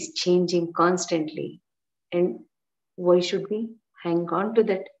universe is changing constantly. And why should we hang on to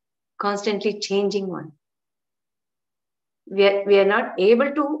that constantly changing one? We are not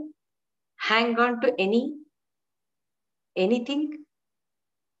able to hang on to anything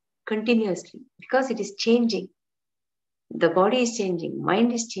continuously because it is changing. The body is changing,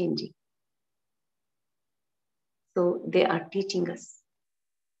 mind is changing. So they are teaching us.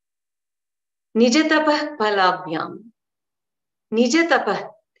 Nijatapah palabhyam. Nijatapah.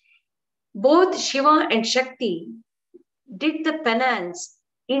 Both Shiva and Shakti did the penance,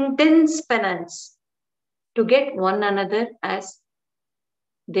 intense penance, to get one another as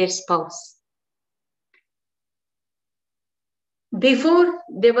their spouse. Before,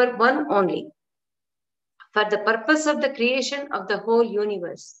 they were one only. For the purpose of the creation of the whole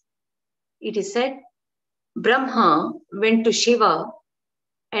universe, it is said, Brahma went to Shiva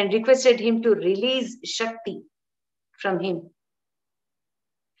and requested him to release Shakti from him.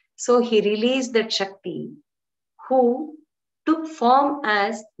 So he released that Shakti, who took form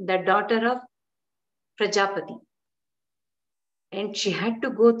as the daughter of Prajapati. And she had to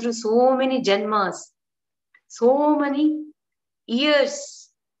go through so many janmas, so many years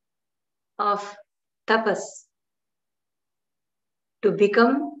of tapas to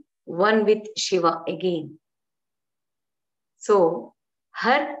become one with Shiva again. So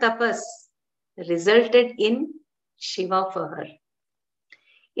her tapas resulted in Shiva for her.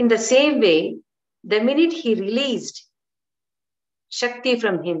 In the same way, the minute he released Shakti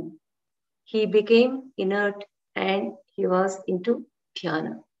from him, he became inert and he was into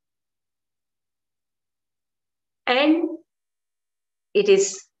dhyana. And it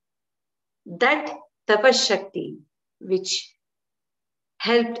is that tapas Shakti which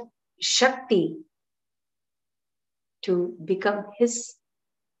helped Shakti to become his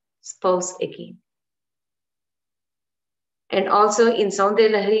spouse again. And also in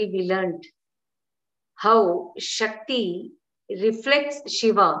Saundaryalahari, we learned how Shakti reflects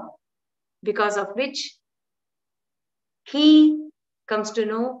Shiva, because of which he comes to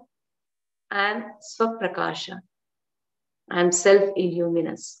know, I am Swaprakasha, I am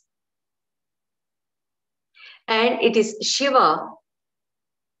self-illuminous. And it is Shiva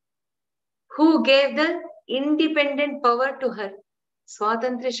who gave the independent power to her,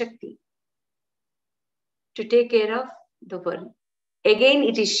 Swatantra Shakti, to take care of the world. Again,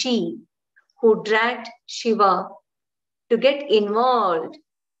 it is she who dragged Shiva to get involved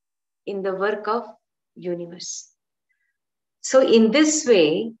in the work of universe. So in this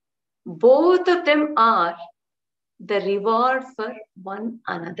way, both of them are the reward for one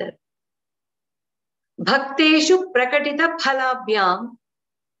another. Bhakteshu prakatita phalabhyam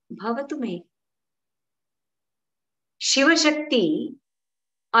bhavatu me. Shiva Shakti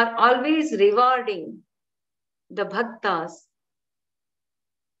are always rewarding the bhaktas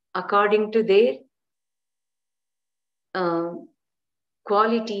according to their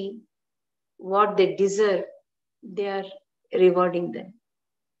quality, what they deserve, they are rewarding them.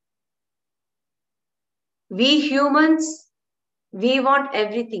 We humans, we want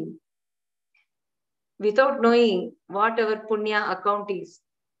everything. Without knowing what our punya account is,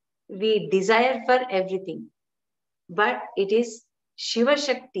 we desire for everything. But it is Shiva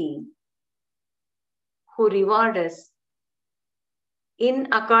Shakti who reward us in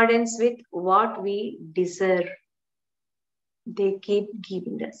accordance with what we deserve. They keep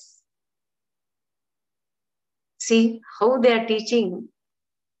giving us. See how they are teaching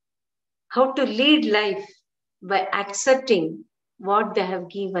how to lead life by accepting what they have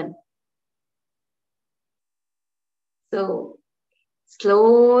given. So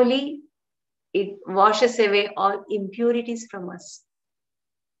slowly it washes away all impurities from us.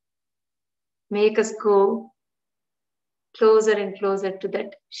 Make us go closer and closer to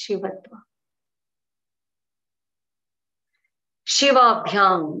that Shivatva.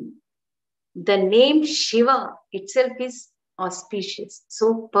 Shivabhyam. The name Shiva itself is auspicious,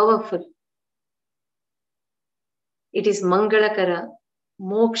 so powerful. It is Mangalakara,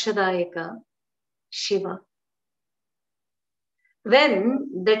 Mokshadayaka, Shiva.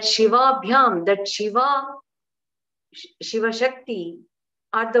 When that Shivabhyam, that Shiva Shakti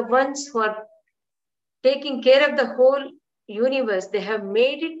are the ones who are taking care of the whole universe, they have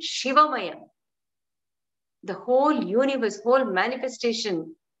made it Shivamaya. The whole universe, whole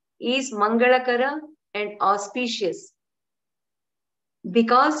manifestation is Mangalakara and auspicious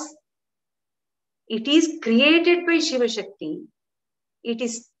because it is created by Shiva Shakti, it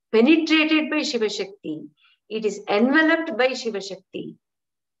is penetrated by Shiva Shakti, it is enveloped by Shiva Shakti,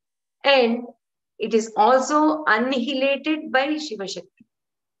 and it is also annihilated by Shiva Shakti.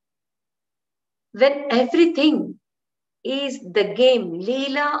 When everything is the game,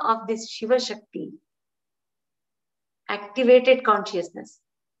 Leela of this Shiva Shakti, activated consciousness.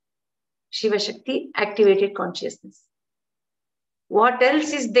 Shiva Shakti, activated consciousness. What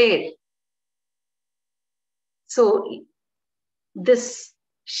else is there? So, this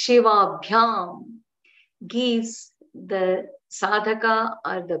Shiva Bhyam gives the sadhaka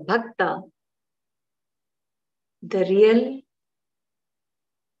or the bhakta the real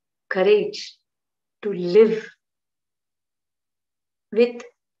courage to live with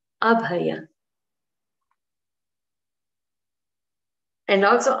Abhaya. And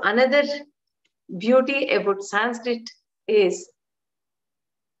also another beauty about Sanskrit is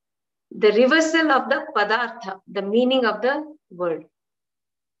the reversal of the padartha, the meaning of the word.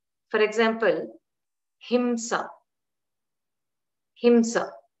 For example, himsa. Himsa.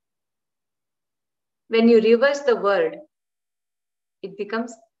 When you reverse the word, it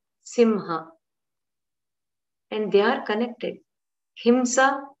becomes simha. And they are connected.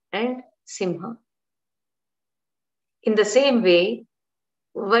 Himsa and simha. In the same way,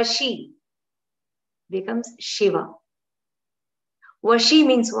 Vashi becomes Shiva. Vashi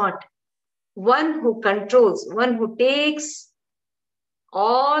means what? One who controls, one who takes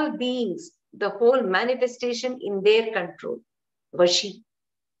all beings, the whole manifestation in their control. Vashi.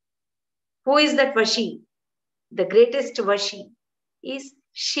 Who is that Vashi? The greatest Vashi is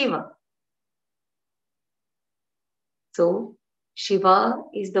Shiva. So, Shiva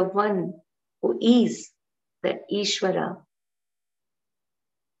is the one who is the Ishvara.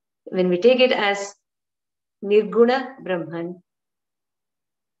 When we take it as Nirguna Brahman,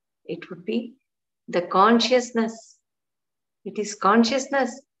 it would be the consciousness. It is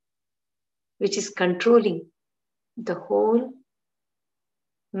consciousness which is controlling the whole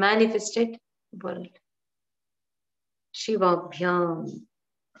manifested world. Shivabhyam.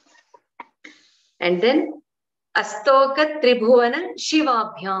 And then Astoka Tribhuvana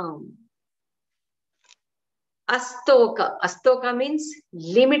Shivabhyam. Astoka. Astoka means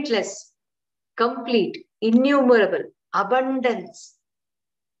limitless, complete, innumerable, abundance,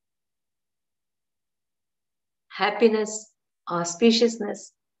 happiness,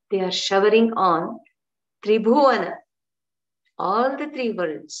 auspiciousness. They are showering on Tribhuvana, all the three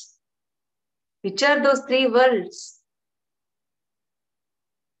worlds. Which are those three worlds?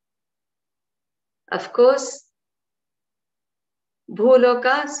 Of course,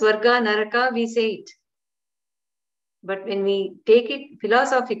 Bhuloka, Swarga, Naraka, we say it. But when we take it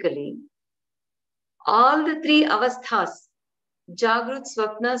philosophically, all the three avasthas, Jagrut,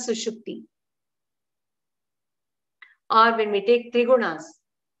 Swapna, Sushupti, or when we take Trigunas,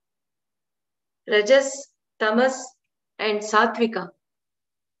 Rajas, Tamas, and Satvika,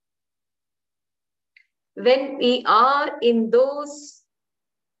 when we are in those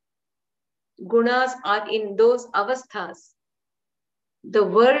gunas or in those avasthas, the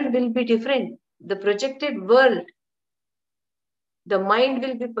world will be different. The projected world, the mind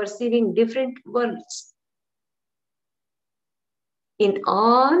will be perceiving different worlds. In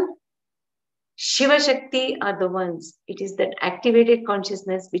all, Shivashakti are the ones. It is that activated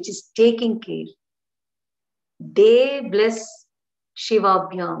consciousness which is taking care. They bless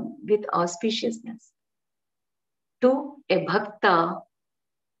Shivabhyam with auspiciousness to a bhakta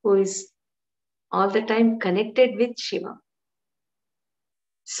who is all the time connected with Shiva.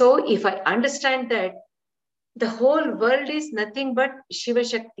 So if I understand that the whole world is nothing but Shiva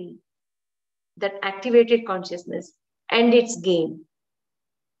Shakti, that activated consciousness and its gain,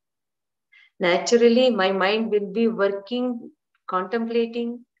 naturally my mind will be working,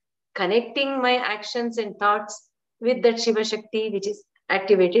 contemplating, connecting my actions and thoughts with that Shiva Shakti, which is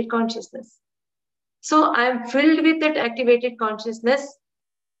activated consciousness. So I am filled with that activated consciousness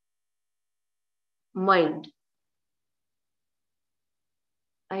mind.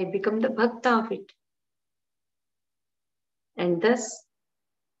 I become the bhakta of it. And thus,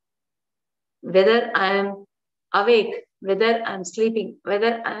 whether I am awake, whether I am sleeping,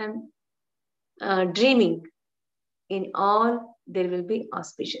 whether I am dreaming, in all there will be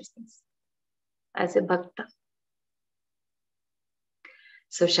auspiciousness as a bhakta.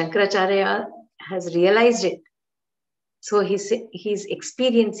 So Shankaracharya has realized it. So he's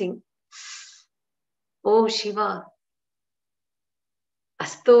experiencing, oh Shiva,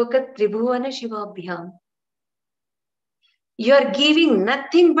 Astoka Tribhuvana Shivabhyam. You are giving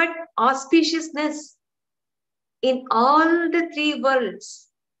nothing but auspiciousness in all the three worlds,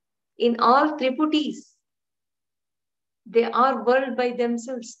 in all triputis. They are world by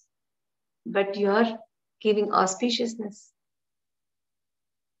themselves, but you are giving auspiciousness.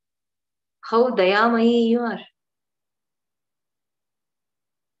 How dayamayi you are.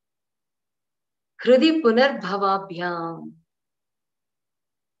 Hrudi punarbhavabhyam.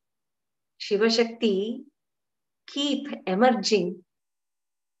 Shiva Shakti keep emerging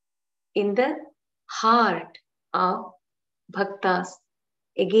in the heart of bhaktas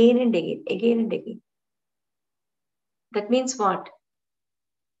again and again, again and again. That means what?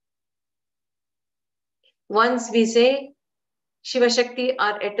 Once we say Shiva Shakti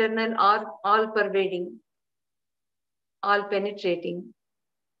are eternal, are all pervading, all penetrating.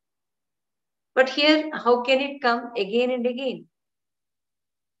 But here, how can it come again and again?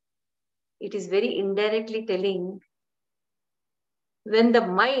 it is very indirectly telling, when the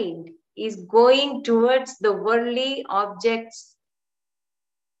mind is going towards the worldly objects,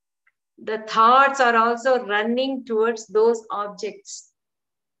 the thoughts are also running towards those objects.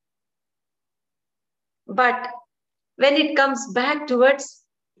 But when it comes back towards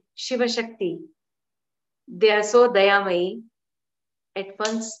Shivashakti, they are so dayamayi. At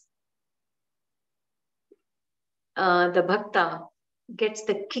once, the bhakta gets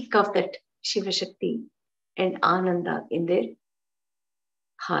the kick of that Shivashakti and Ananda in their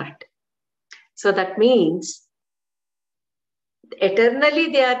heart. So that means eternally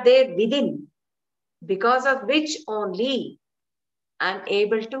they are there within, because of which only I am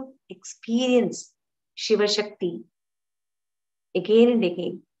able to experience Shivashakti again and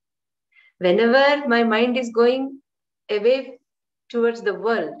again. Whenever my mind is going away towards the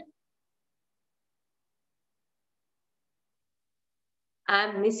world, I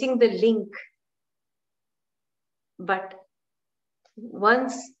am missing the link. But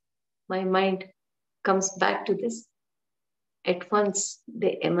once my mind comes back to this, at once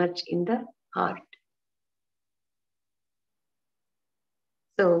they emerge in the heart.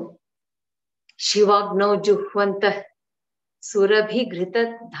 So, Shivagno Juhvantah Surabhi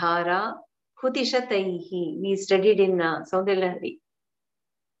Gritat Dhara Hutishataihi. We studied in Saundalahari.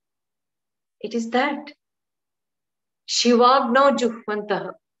 It is that. Shivagno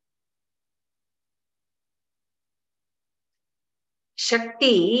Juhvantah.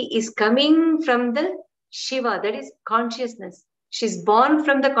 Shakti is coming from the Shiva, that is consciousness. She's born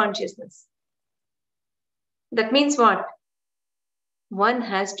from the consciousness. That means what? One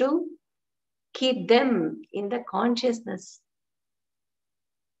has to keep them in the consciousness.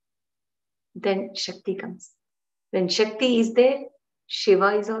 Then Shakti comes. When Shakti is there,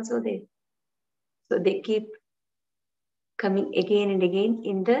 Shiva is also there. So they keep coming again and again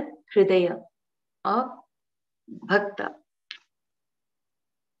in the Hridaya of Bhakta.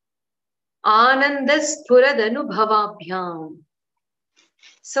 Anandaspuradhanubhavabhyam.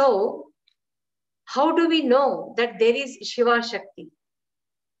 So, how do we know that there is Shiva Shakti?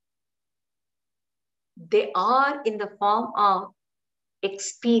 They are in the form of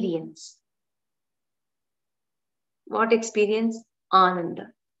experience. What experience?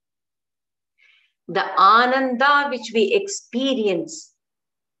 Ananda. The Ananda which we experience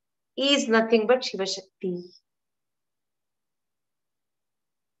is nothing but Shiva Shakti.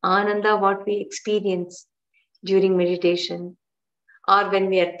 Ananda, what we experience during meditation or when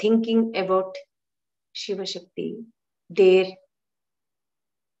we are thinking about Shiva Shakti, their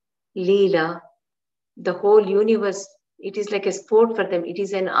Leela, the whole universe, it is like a sport for them. It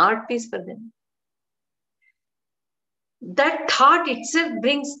is an art piece for them. That thought itself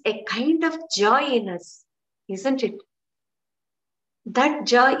brings a kind of joy in us, isn't it? That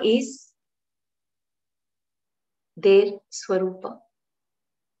joy is their Swarupa.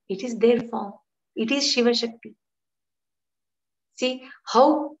 It is their form. It is Shiva Shakti. See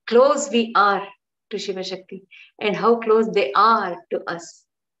how close we are to Shiva Shakti and how close they are to us.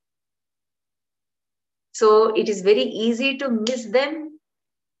 So it is very easy to miss them,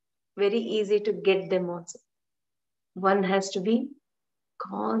 very easy to get them also. One has to be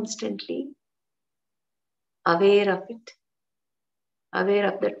constantly aware of it, aware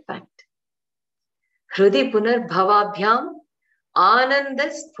of that fact. Hrudi punar bhavabhyam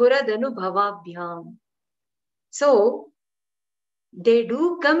anandaspuradanu bhavabhyam. So they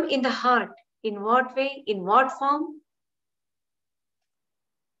do come in the heart. In what way? In what form?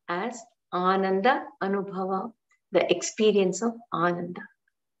 As Ananda Anubhava, the experience of Ananda.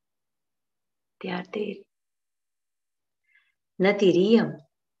 They are there. Natiriyam.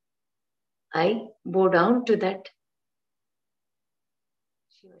 I bow down to that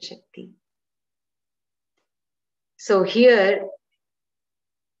Shiva Shakti. So here,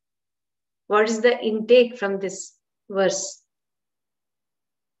 what is the intake from this verse?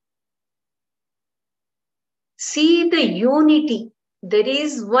 See the unity. There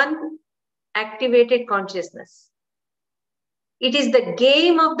is one activated consciousness. It is the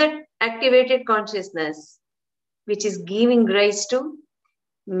game of that activated consciousness which is giving rise to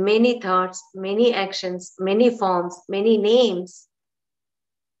many thoughts, many actions, many forms, many names.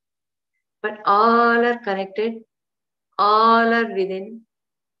 But all are connected, all are within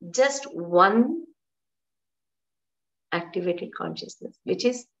just one activated consciousness, which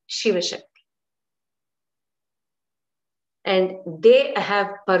is Shiva Shakti. And they have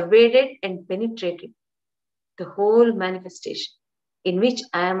pervaded and penetrated the whole manifestation, in which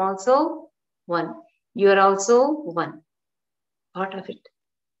I am also one. You are also one part of it.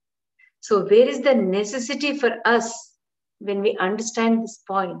 So where is the necessity for us when we understand this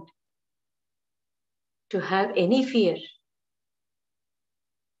point? to have any fear.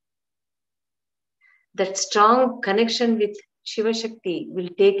 That strong connection with Shivashakti will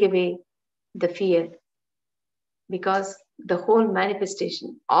take away the fear, because the whole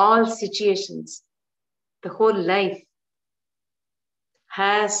manifestation, all situations, the whole life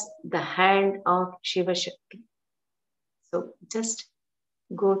has the hand of Shivashakti. So just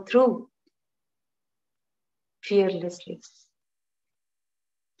go through fearlessly.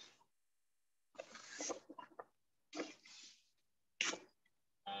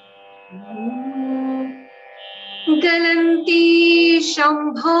 Galanti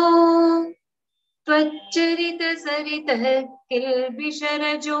Shambho Tvacharita Saritah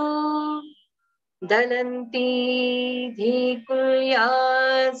Kilbisharajo Dalanti Dhikulya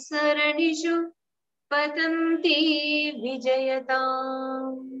Saranishu Patanti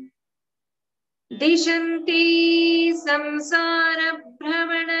Vijayatam Dishanti Samsara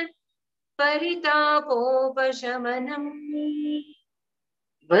Brahmana Paritapopashamanam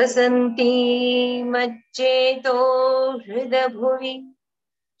Vasanti Maccheto Hridabhuvi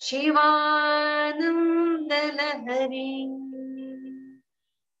Shivanandalahari.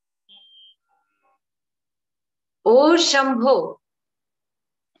 O Shambho,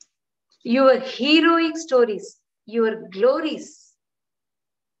 your heroic stories, your glories,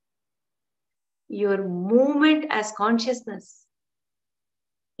 your movement as consciousness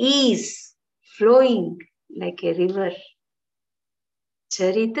is flowing like a river.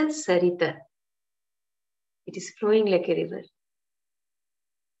 Charita Sarita. It is flowing like a river.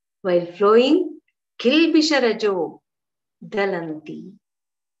 While flowing, Kilbisharajo Dalanti.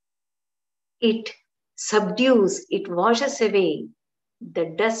 It subdues, it washes away the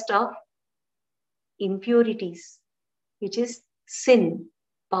dust of impurities, which is sin,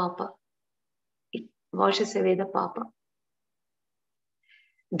 papa. It washes away the papa.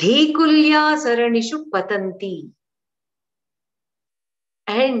 Dhikulya Saranishu Patanti.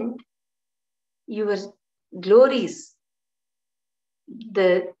 And your glories,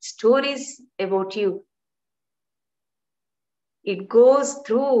 the stories about you, it goes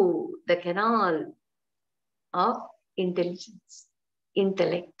through the canal of intelligence,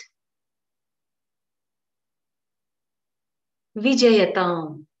 intellect.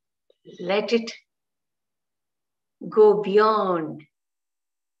 Vijayatam, let it go beyond,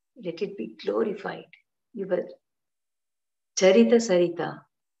 let it be glorified. Your Charita Sarita.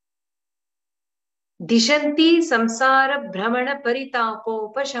 Dishanti Samsara Brahmana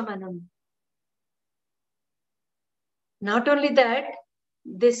Paritapopashamanam. Not only that,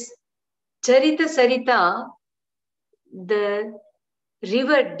 this Charita Sarita, the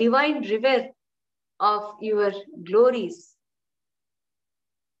river, divine river of your glories,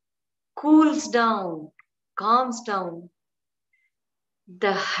 cools down, calms down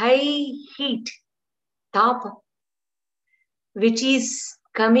the high heat, tapa, which is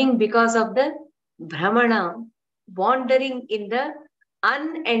coming because of the Brahmana wandering in the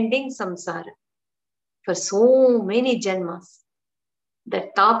unending samsara for so many janmas. The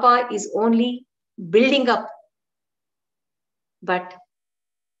tapa is only building up. But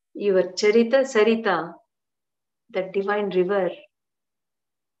your Charita Sarita, the divine river,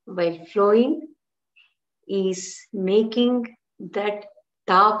 while flowing, is making that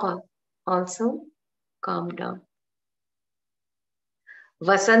tapa also calm down.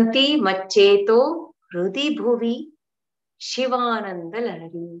 Vasanti Maccheto Hrudi Bhuvi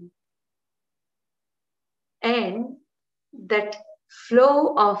Shivanandalahari. And that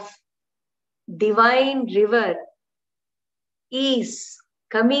flow of divine river is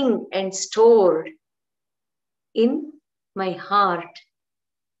coming and stored in my heart.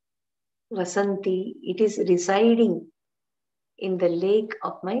 Vasanti, it is residing in the lake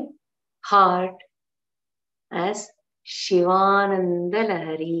of my heart as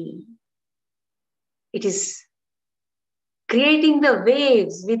Shivanandalahari. It is creating the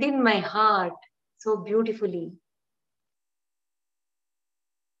waves within my heart so beautifully,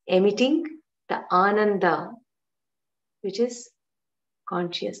 emitting the Ananda, which is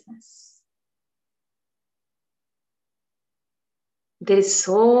consciousness. There is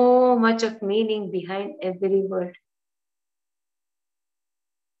so much of meaning behind every word.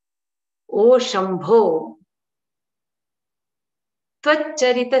 O Shambho,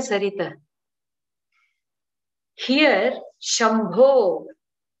 Tvacharita Sarita. Here, Shambho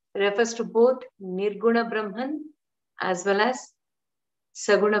refers to both Nirguna Brahman as well as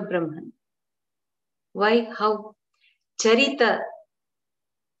Saguna Brahman. Why? How? Charita.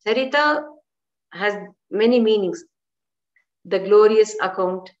 Charita has many meanings. The glorious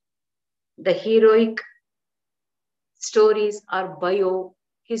account, the heroic stories or bio,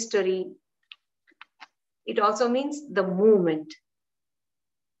 history. It also means the movement.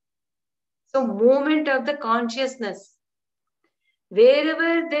 So movement of the consciousness.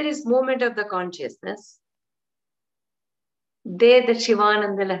 Wherever there is movement of the consciousness, there the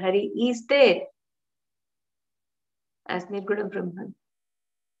Shivanandalahari is there as Nirguna Brahman.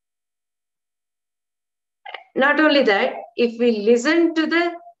 Not only that, if we listen to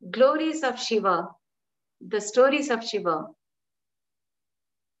the glories of Shiva, the stories of Shiva,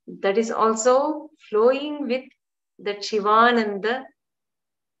 that is also flowing with the Shivananda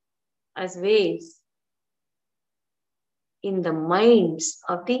as waves in the minds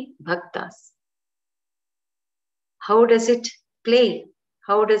of the bhaktas. How does it play?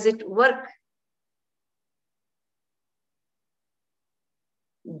 How does it work?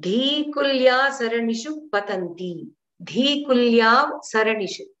 Dhikulya saranishu patanti. Dhikulya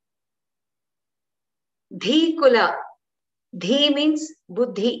saranishu. Dhikula. Dhi means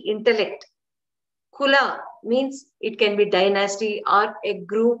buddhi, intellect. Kula means it can be dynasty or a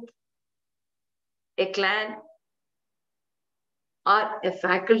group, a clan, or a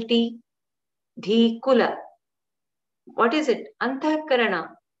faculty. Dhikula. What is it? Antahkarana.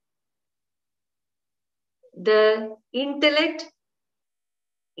 The intellect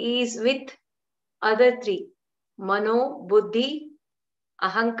is with other three. Mano, Buddhi,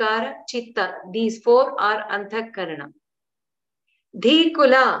 Ahankara, Chitta. These four are Antahkarana.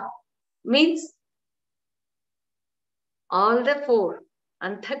 Dhikula means all the four.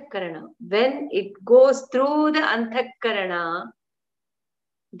 Antahkarana. When it goes through the Antahkarana,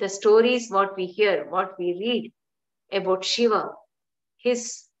 the stories what we hear, what we read about Shiva,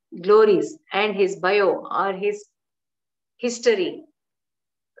 his glories and his bio or his history,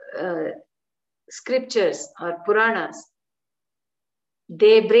 scriptures or Puranas,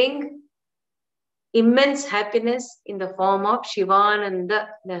 they bring immense happiness in the form of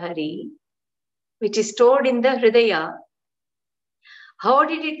Shivanandalahari, which is stored in the Hridaya. How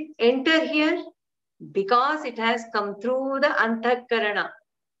did it enter here? Because it has come through the Antahkarana.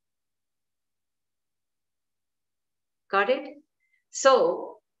 Got it?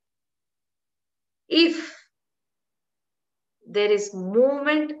 So, if there is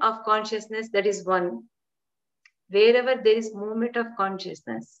movement of consciousness, that is one. Wherever there is movement of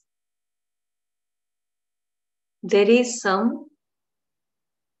consciousness, there is some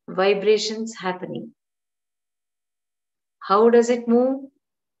vibrations happening. How does it move?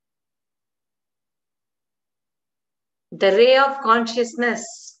 The ray of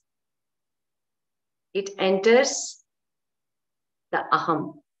consciousness, it enters the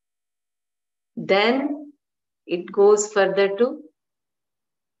aham. Then it goes further to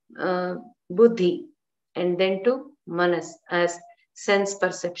buddhi, and then to manas as sense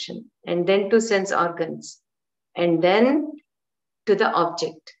perception, and then to sense organs, and then to the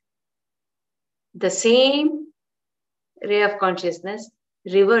object. The same ray of consciousness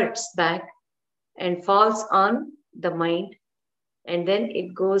reverts back and falls on the mind, and then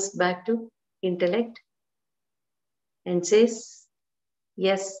it goes back to intellect and says,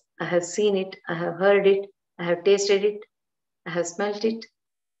 yes, I have seen it, I have heard it, I have tasted it, I have smelt it,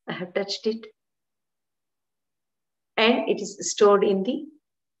 I have touched it, and it is stored in the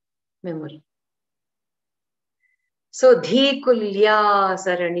memory. So, dhikulya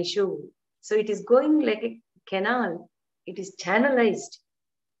saranishu. So, it is going like a canal. It is channelized.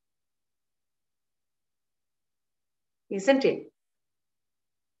 Isn't it?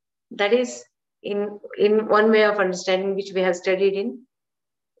 That is in one way of understanding which we have studied in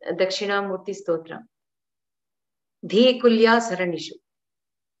Dakshinamurti stotra. Dhikulya saranishu.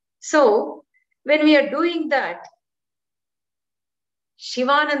 So, when we are doing that,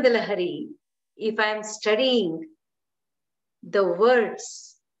 Shivanandalahari, if I am studying, the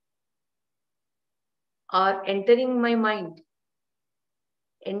words are entering my mind,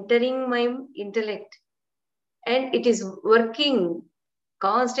 entering my intellect, and it is working,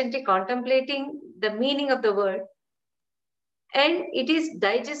 constantly contemplating the meaning of the word, and it is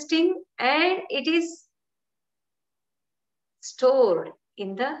digesting, and it is stored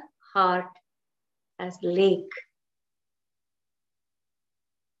in the heart as lake,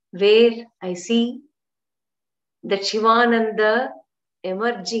 where I see that Shivananda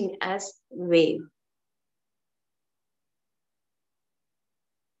emerging as wave.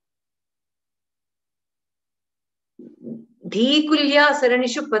 Dhikulya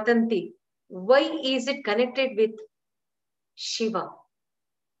saranishu patanti. Why is it connected with Shiva?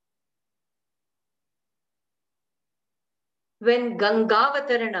 When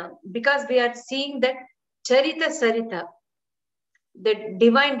Gangavatarana, because we are seeing that Charita Sarita, the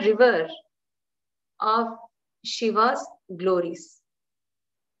divine river of Shiva's glories.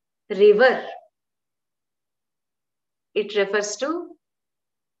 River. it refers to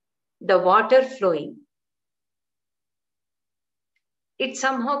the water flowing. It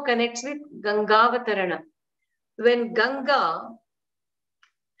somehow connects with Gangavatarana. When Ganga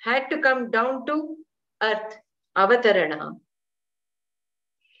had to come down to earth, Avatarana,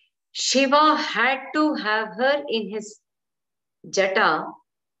 Shiva had to have her in his jata,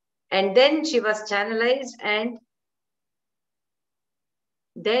 and then she was channelized, and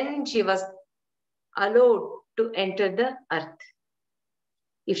then she was allowed to enter the earth.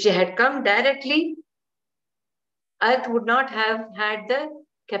 If she had come directly, earth would not have had the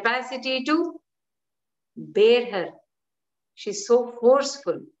capacity to bear her. She's so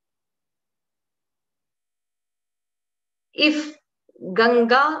forceful. If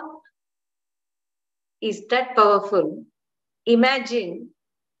Ganga is that powerful, imagine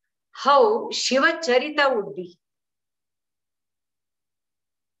how Shiva Charita would be.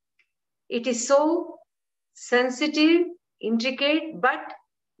 It is so sensitive, intricate, but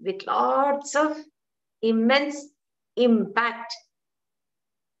with lots of immense impact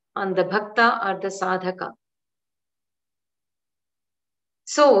on the bhakta or the sadhaka.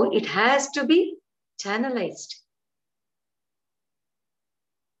 So it has to be channelized.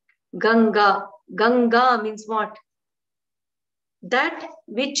 Ganga. Ganga means what? That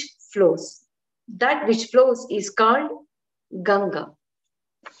which flows. That which flows is called Ganga.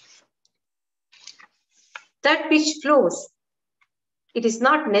 That which flows. It is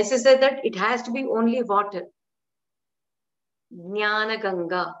not necessary that it has to be only water. Jnana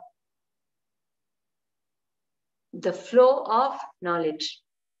Ganga. The flow of knowledge.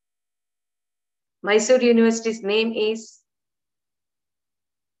 Mysore University's name is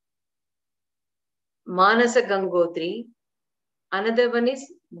Manasa Gangotri. Another one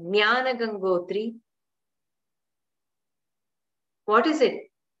is Jnana Gangotri. What is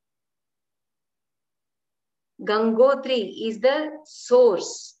it? Gangotri is the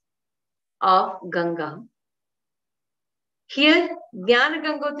source of Ganga. Here, Jnana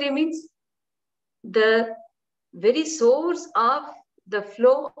Gangotri means the very source of the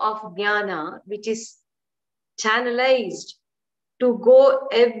flow of Jnana, which is channelized to go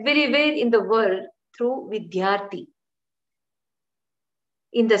everywhere in the world through Vidyarthi.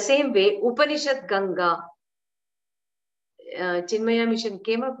 In the same way, Upanishad Ganga, Chinmaya Mission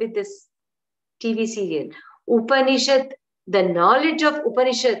came up with this TV serial. Upanishad, the knowledge of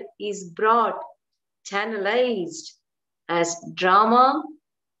Upanishad is brought, channelized as drama,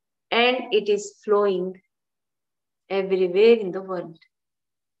 and it is flowing everywhere in the world.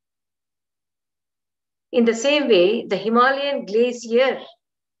 In the same way, the Himalayan glacier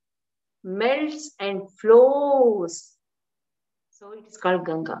melts and flows. So it is called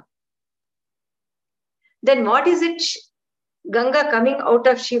Ganga. Then what is it? Ganga coming out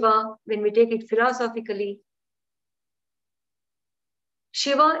of Shiva, when we take it philosophically.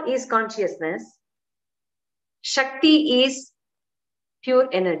 Shiva is consciousness. Shakti is pure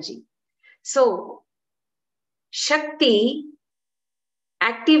energy. So, Shakti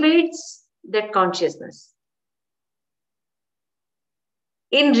activates that consciousness.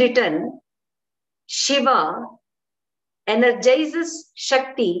 In return, Shiva energizes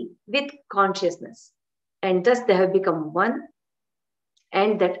Shakti with consciousness. And thus they have become one.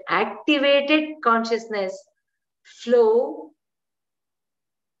 And that activated consciousness flow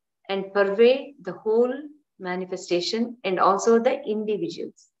and pervade the whole manifestation and also the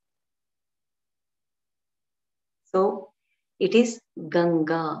individuals. So it is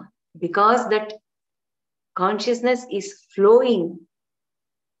Ganga, because that consciousness is flowing.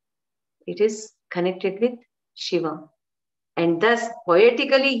 It is connected with Shiva. And thus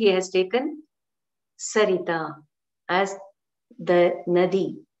poetically he has taken Sarita as the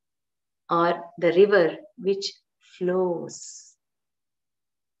Nadi or the river which flows.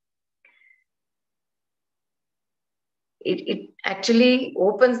 It actually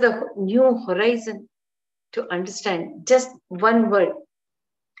opens the new horizon to understand just one word.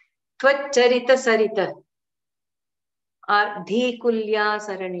 Tvacharita Sarita or Dhikulya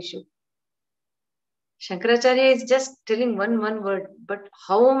Saranishu. Shankaracharya is just telling one word, but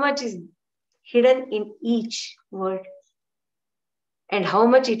how much is hidden in each word and how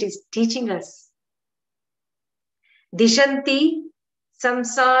much it is teaching us. Dishanti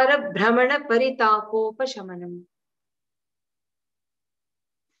samsara brahmana paritapopashamanam.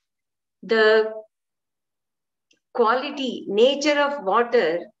 The quality, nature of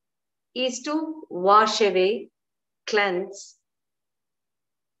water is to wash away, cleanse,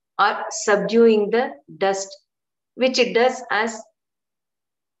 or subduing the dust, which it does as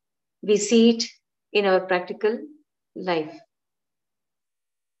we see it in our practical life.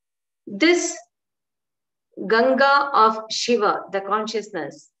 This Ganga of Shiva, the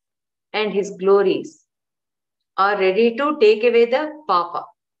consciousness, and his glories are ready to take away the papa.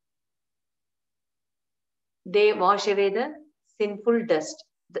 They wash away the sinful dust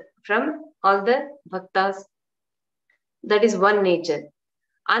from all the bhaktas. That is one nature.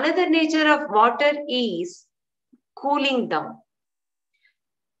 Another nature of water is cooling down.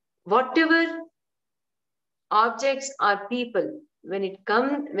 Whatever objects or people, when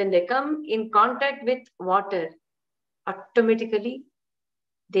they come in contact with water, automatically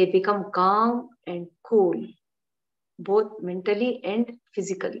they become calm and cool, both mentally and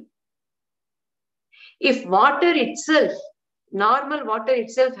physically. If water itself, normal water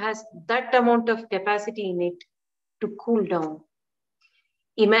itself has that amount of capacity in it to cool down,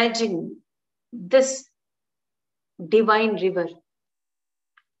 imagine this divine river,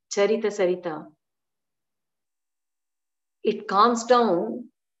 Charita Sarita. It calms down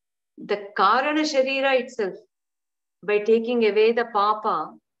the Karana Sharira itself by taking away the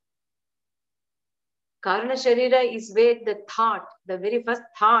papa. Karana Sharira is where the thought, the very first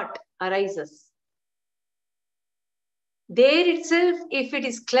thought arises. There itself, if it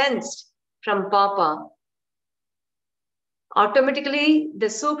is cleansed from papa, automatically the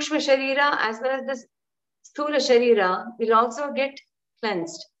Sukshma Sharira as well as the Sthula Sharira will also get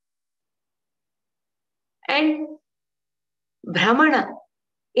cleansed. And Brahmana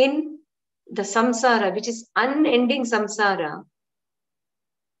in the samsara, which is unending samsara,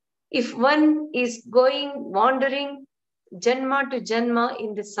 if one is wandering janma to janma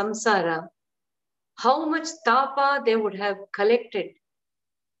in the samsara, how much tapa they would have collected.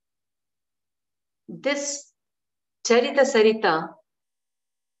 This Charita Sarita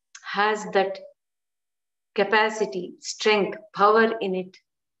has that capacity, strength, power in it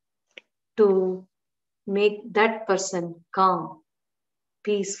to make that person calm,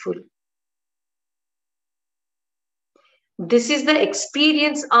 peaceful. This is the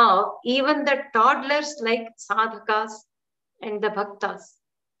experience of even the toddlers like sadhakas and the bhaktas.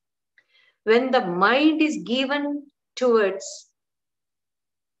 When the mind is given towards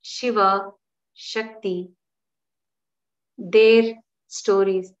Shiva, Shakti, their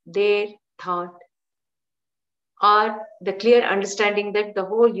stories, their thought, or the clear understanding that the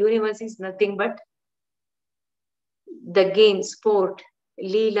whole universe is nothing but the game, sport,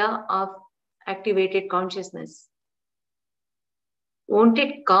 leela of activated consciousness. Won't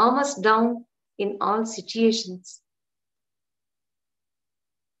it calm us down in all situations?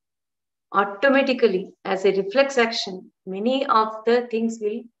 Automatically, as a reflex action, many of the things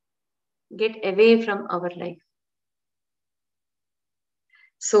will get away from our life.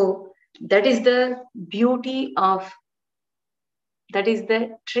 So that is the beauty of, that is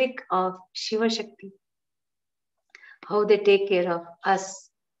the trick of Shiva Shakti, how they take care of us.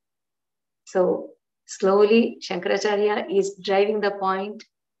 So slowly Shankaracharya is driving the point,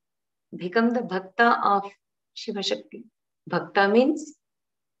 become the bhakta of Shiva Shakti. Bhakta means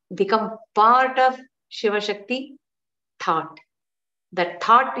become part of Shiva Shakti thought. That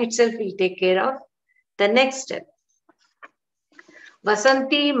thought itself will take care of the next step.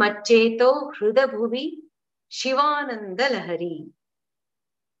 Vasanti Macheto Hrudabhuvi Shivanandalahari.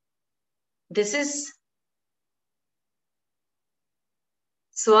 This is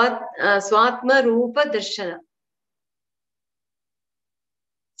Swatma Rupa Darshana.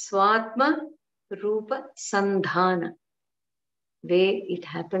 Swatma Rupa Sandhana, where it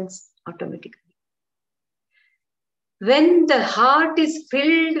happens automatically. When the heart is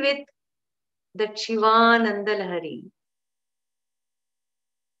filled with that Shivanandalahari,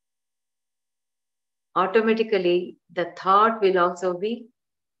 automatically the thought will also be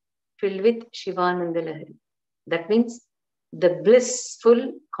filled with Shivanandalahari. That means the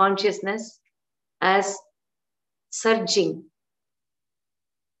blissful consciousness as surging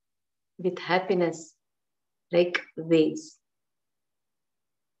with happiness like waves.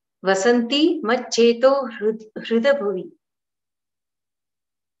 Vasanti Macheto Hrudabhuvi.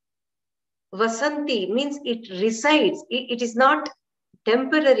 Vasanti means it resides. It is not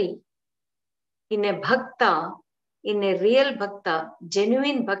temporary. In a bhakta, in a real bhakta,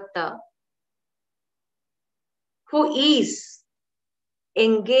 genuine bhakta, who is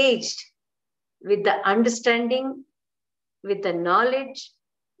engaged with the understanding, with the knowledge,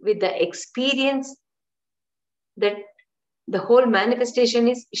 with the experience that the whole manifestation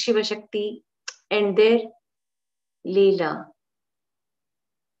is Shiva Shakti and their Leela.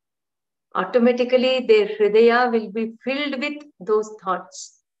 Automatically their Hridaya will be filled with those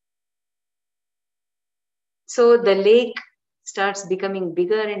thoughts. So the lake starts becoming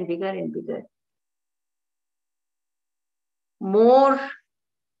bigger and bigger and bigger. More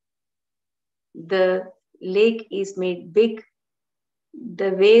the lake is made big,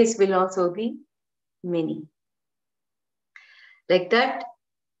 the waves will also be many. Like that,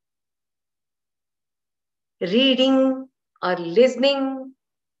 reading or listening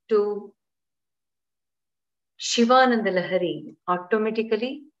to Shivanandalahari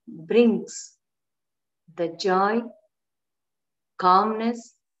automatically brings the joy,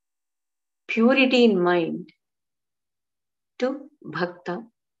 calmness, purity in mind to Bhakta,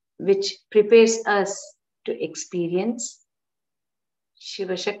 which prepares us to experience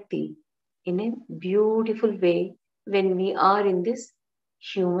Shivashakti in a beautiful way when we are in this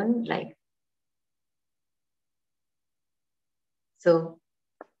human life. So,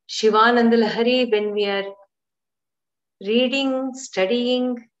 Shivanandalahari, when we are reading,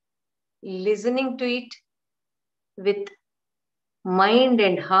 studying, listening to it with mind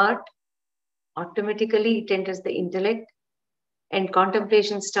and heart, automatically it enters the intellect and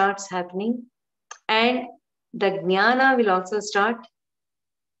contemplation starts happening, and the jnana will also start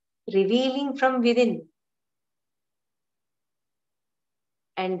revealing from within,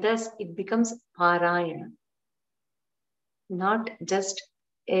 and thus it becomes parayana, not just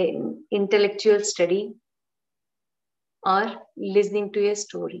an intellectual study or listening to a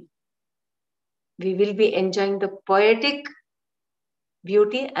story. We will be enjoying the poetic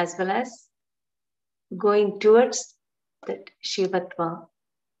beauty as well as going towards that Shivatva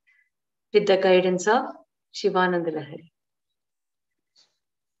with the guidance of Shivanandalahari.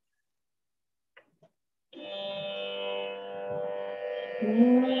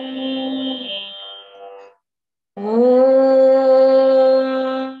 Om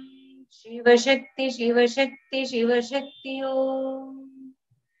Shivashakti, Shivashakti, Shivashakti Om.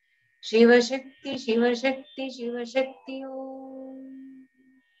 Shivashakti, Shivashakti, Shivashakti Om.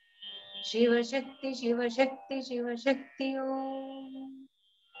 Shivashakti, Shivashakti, Shivashakti Om.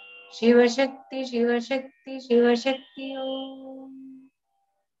 Shivashakti, Shivashakti, Shivashakti Om.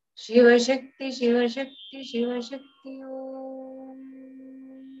 Shivashakti, Shivashakti, Shivashakti Om.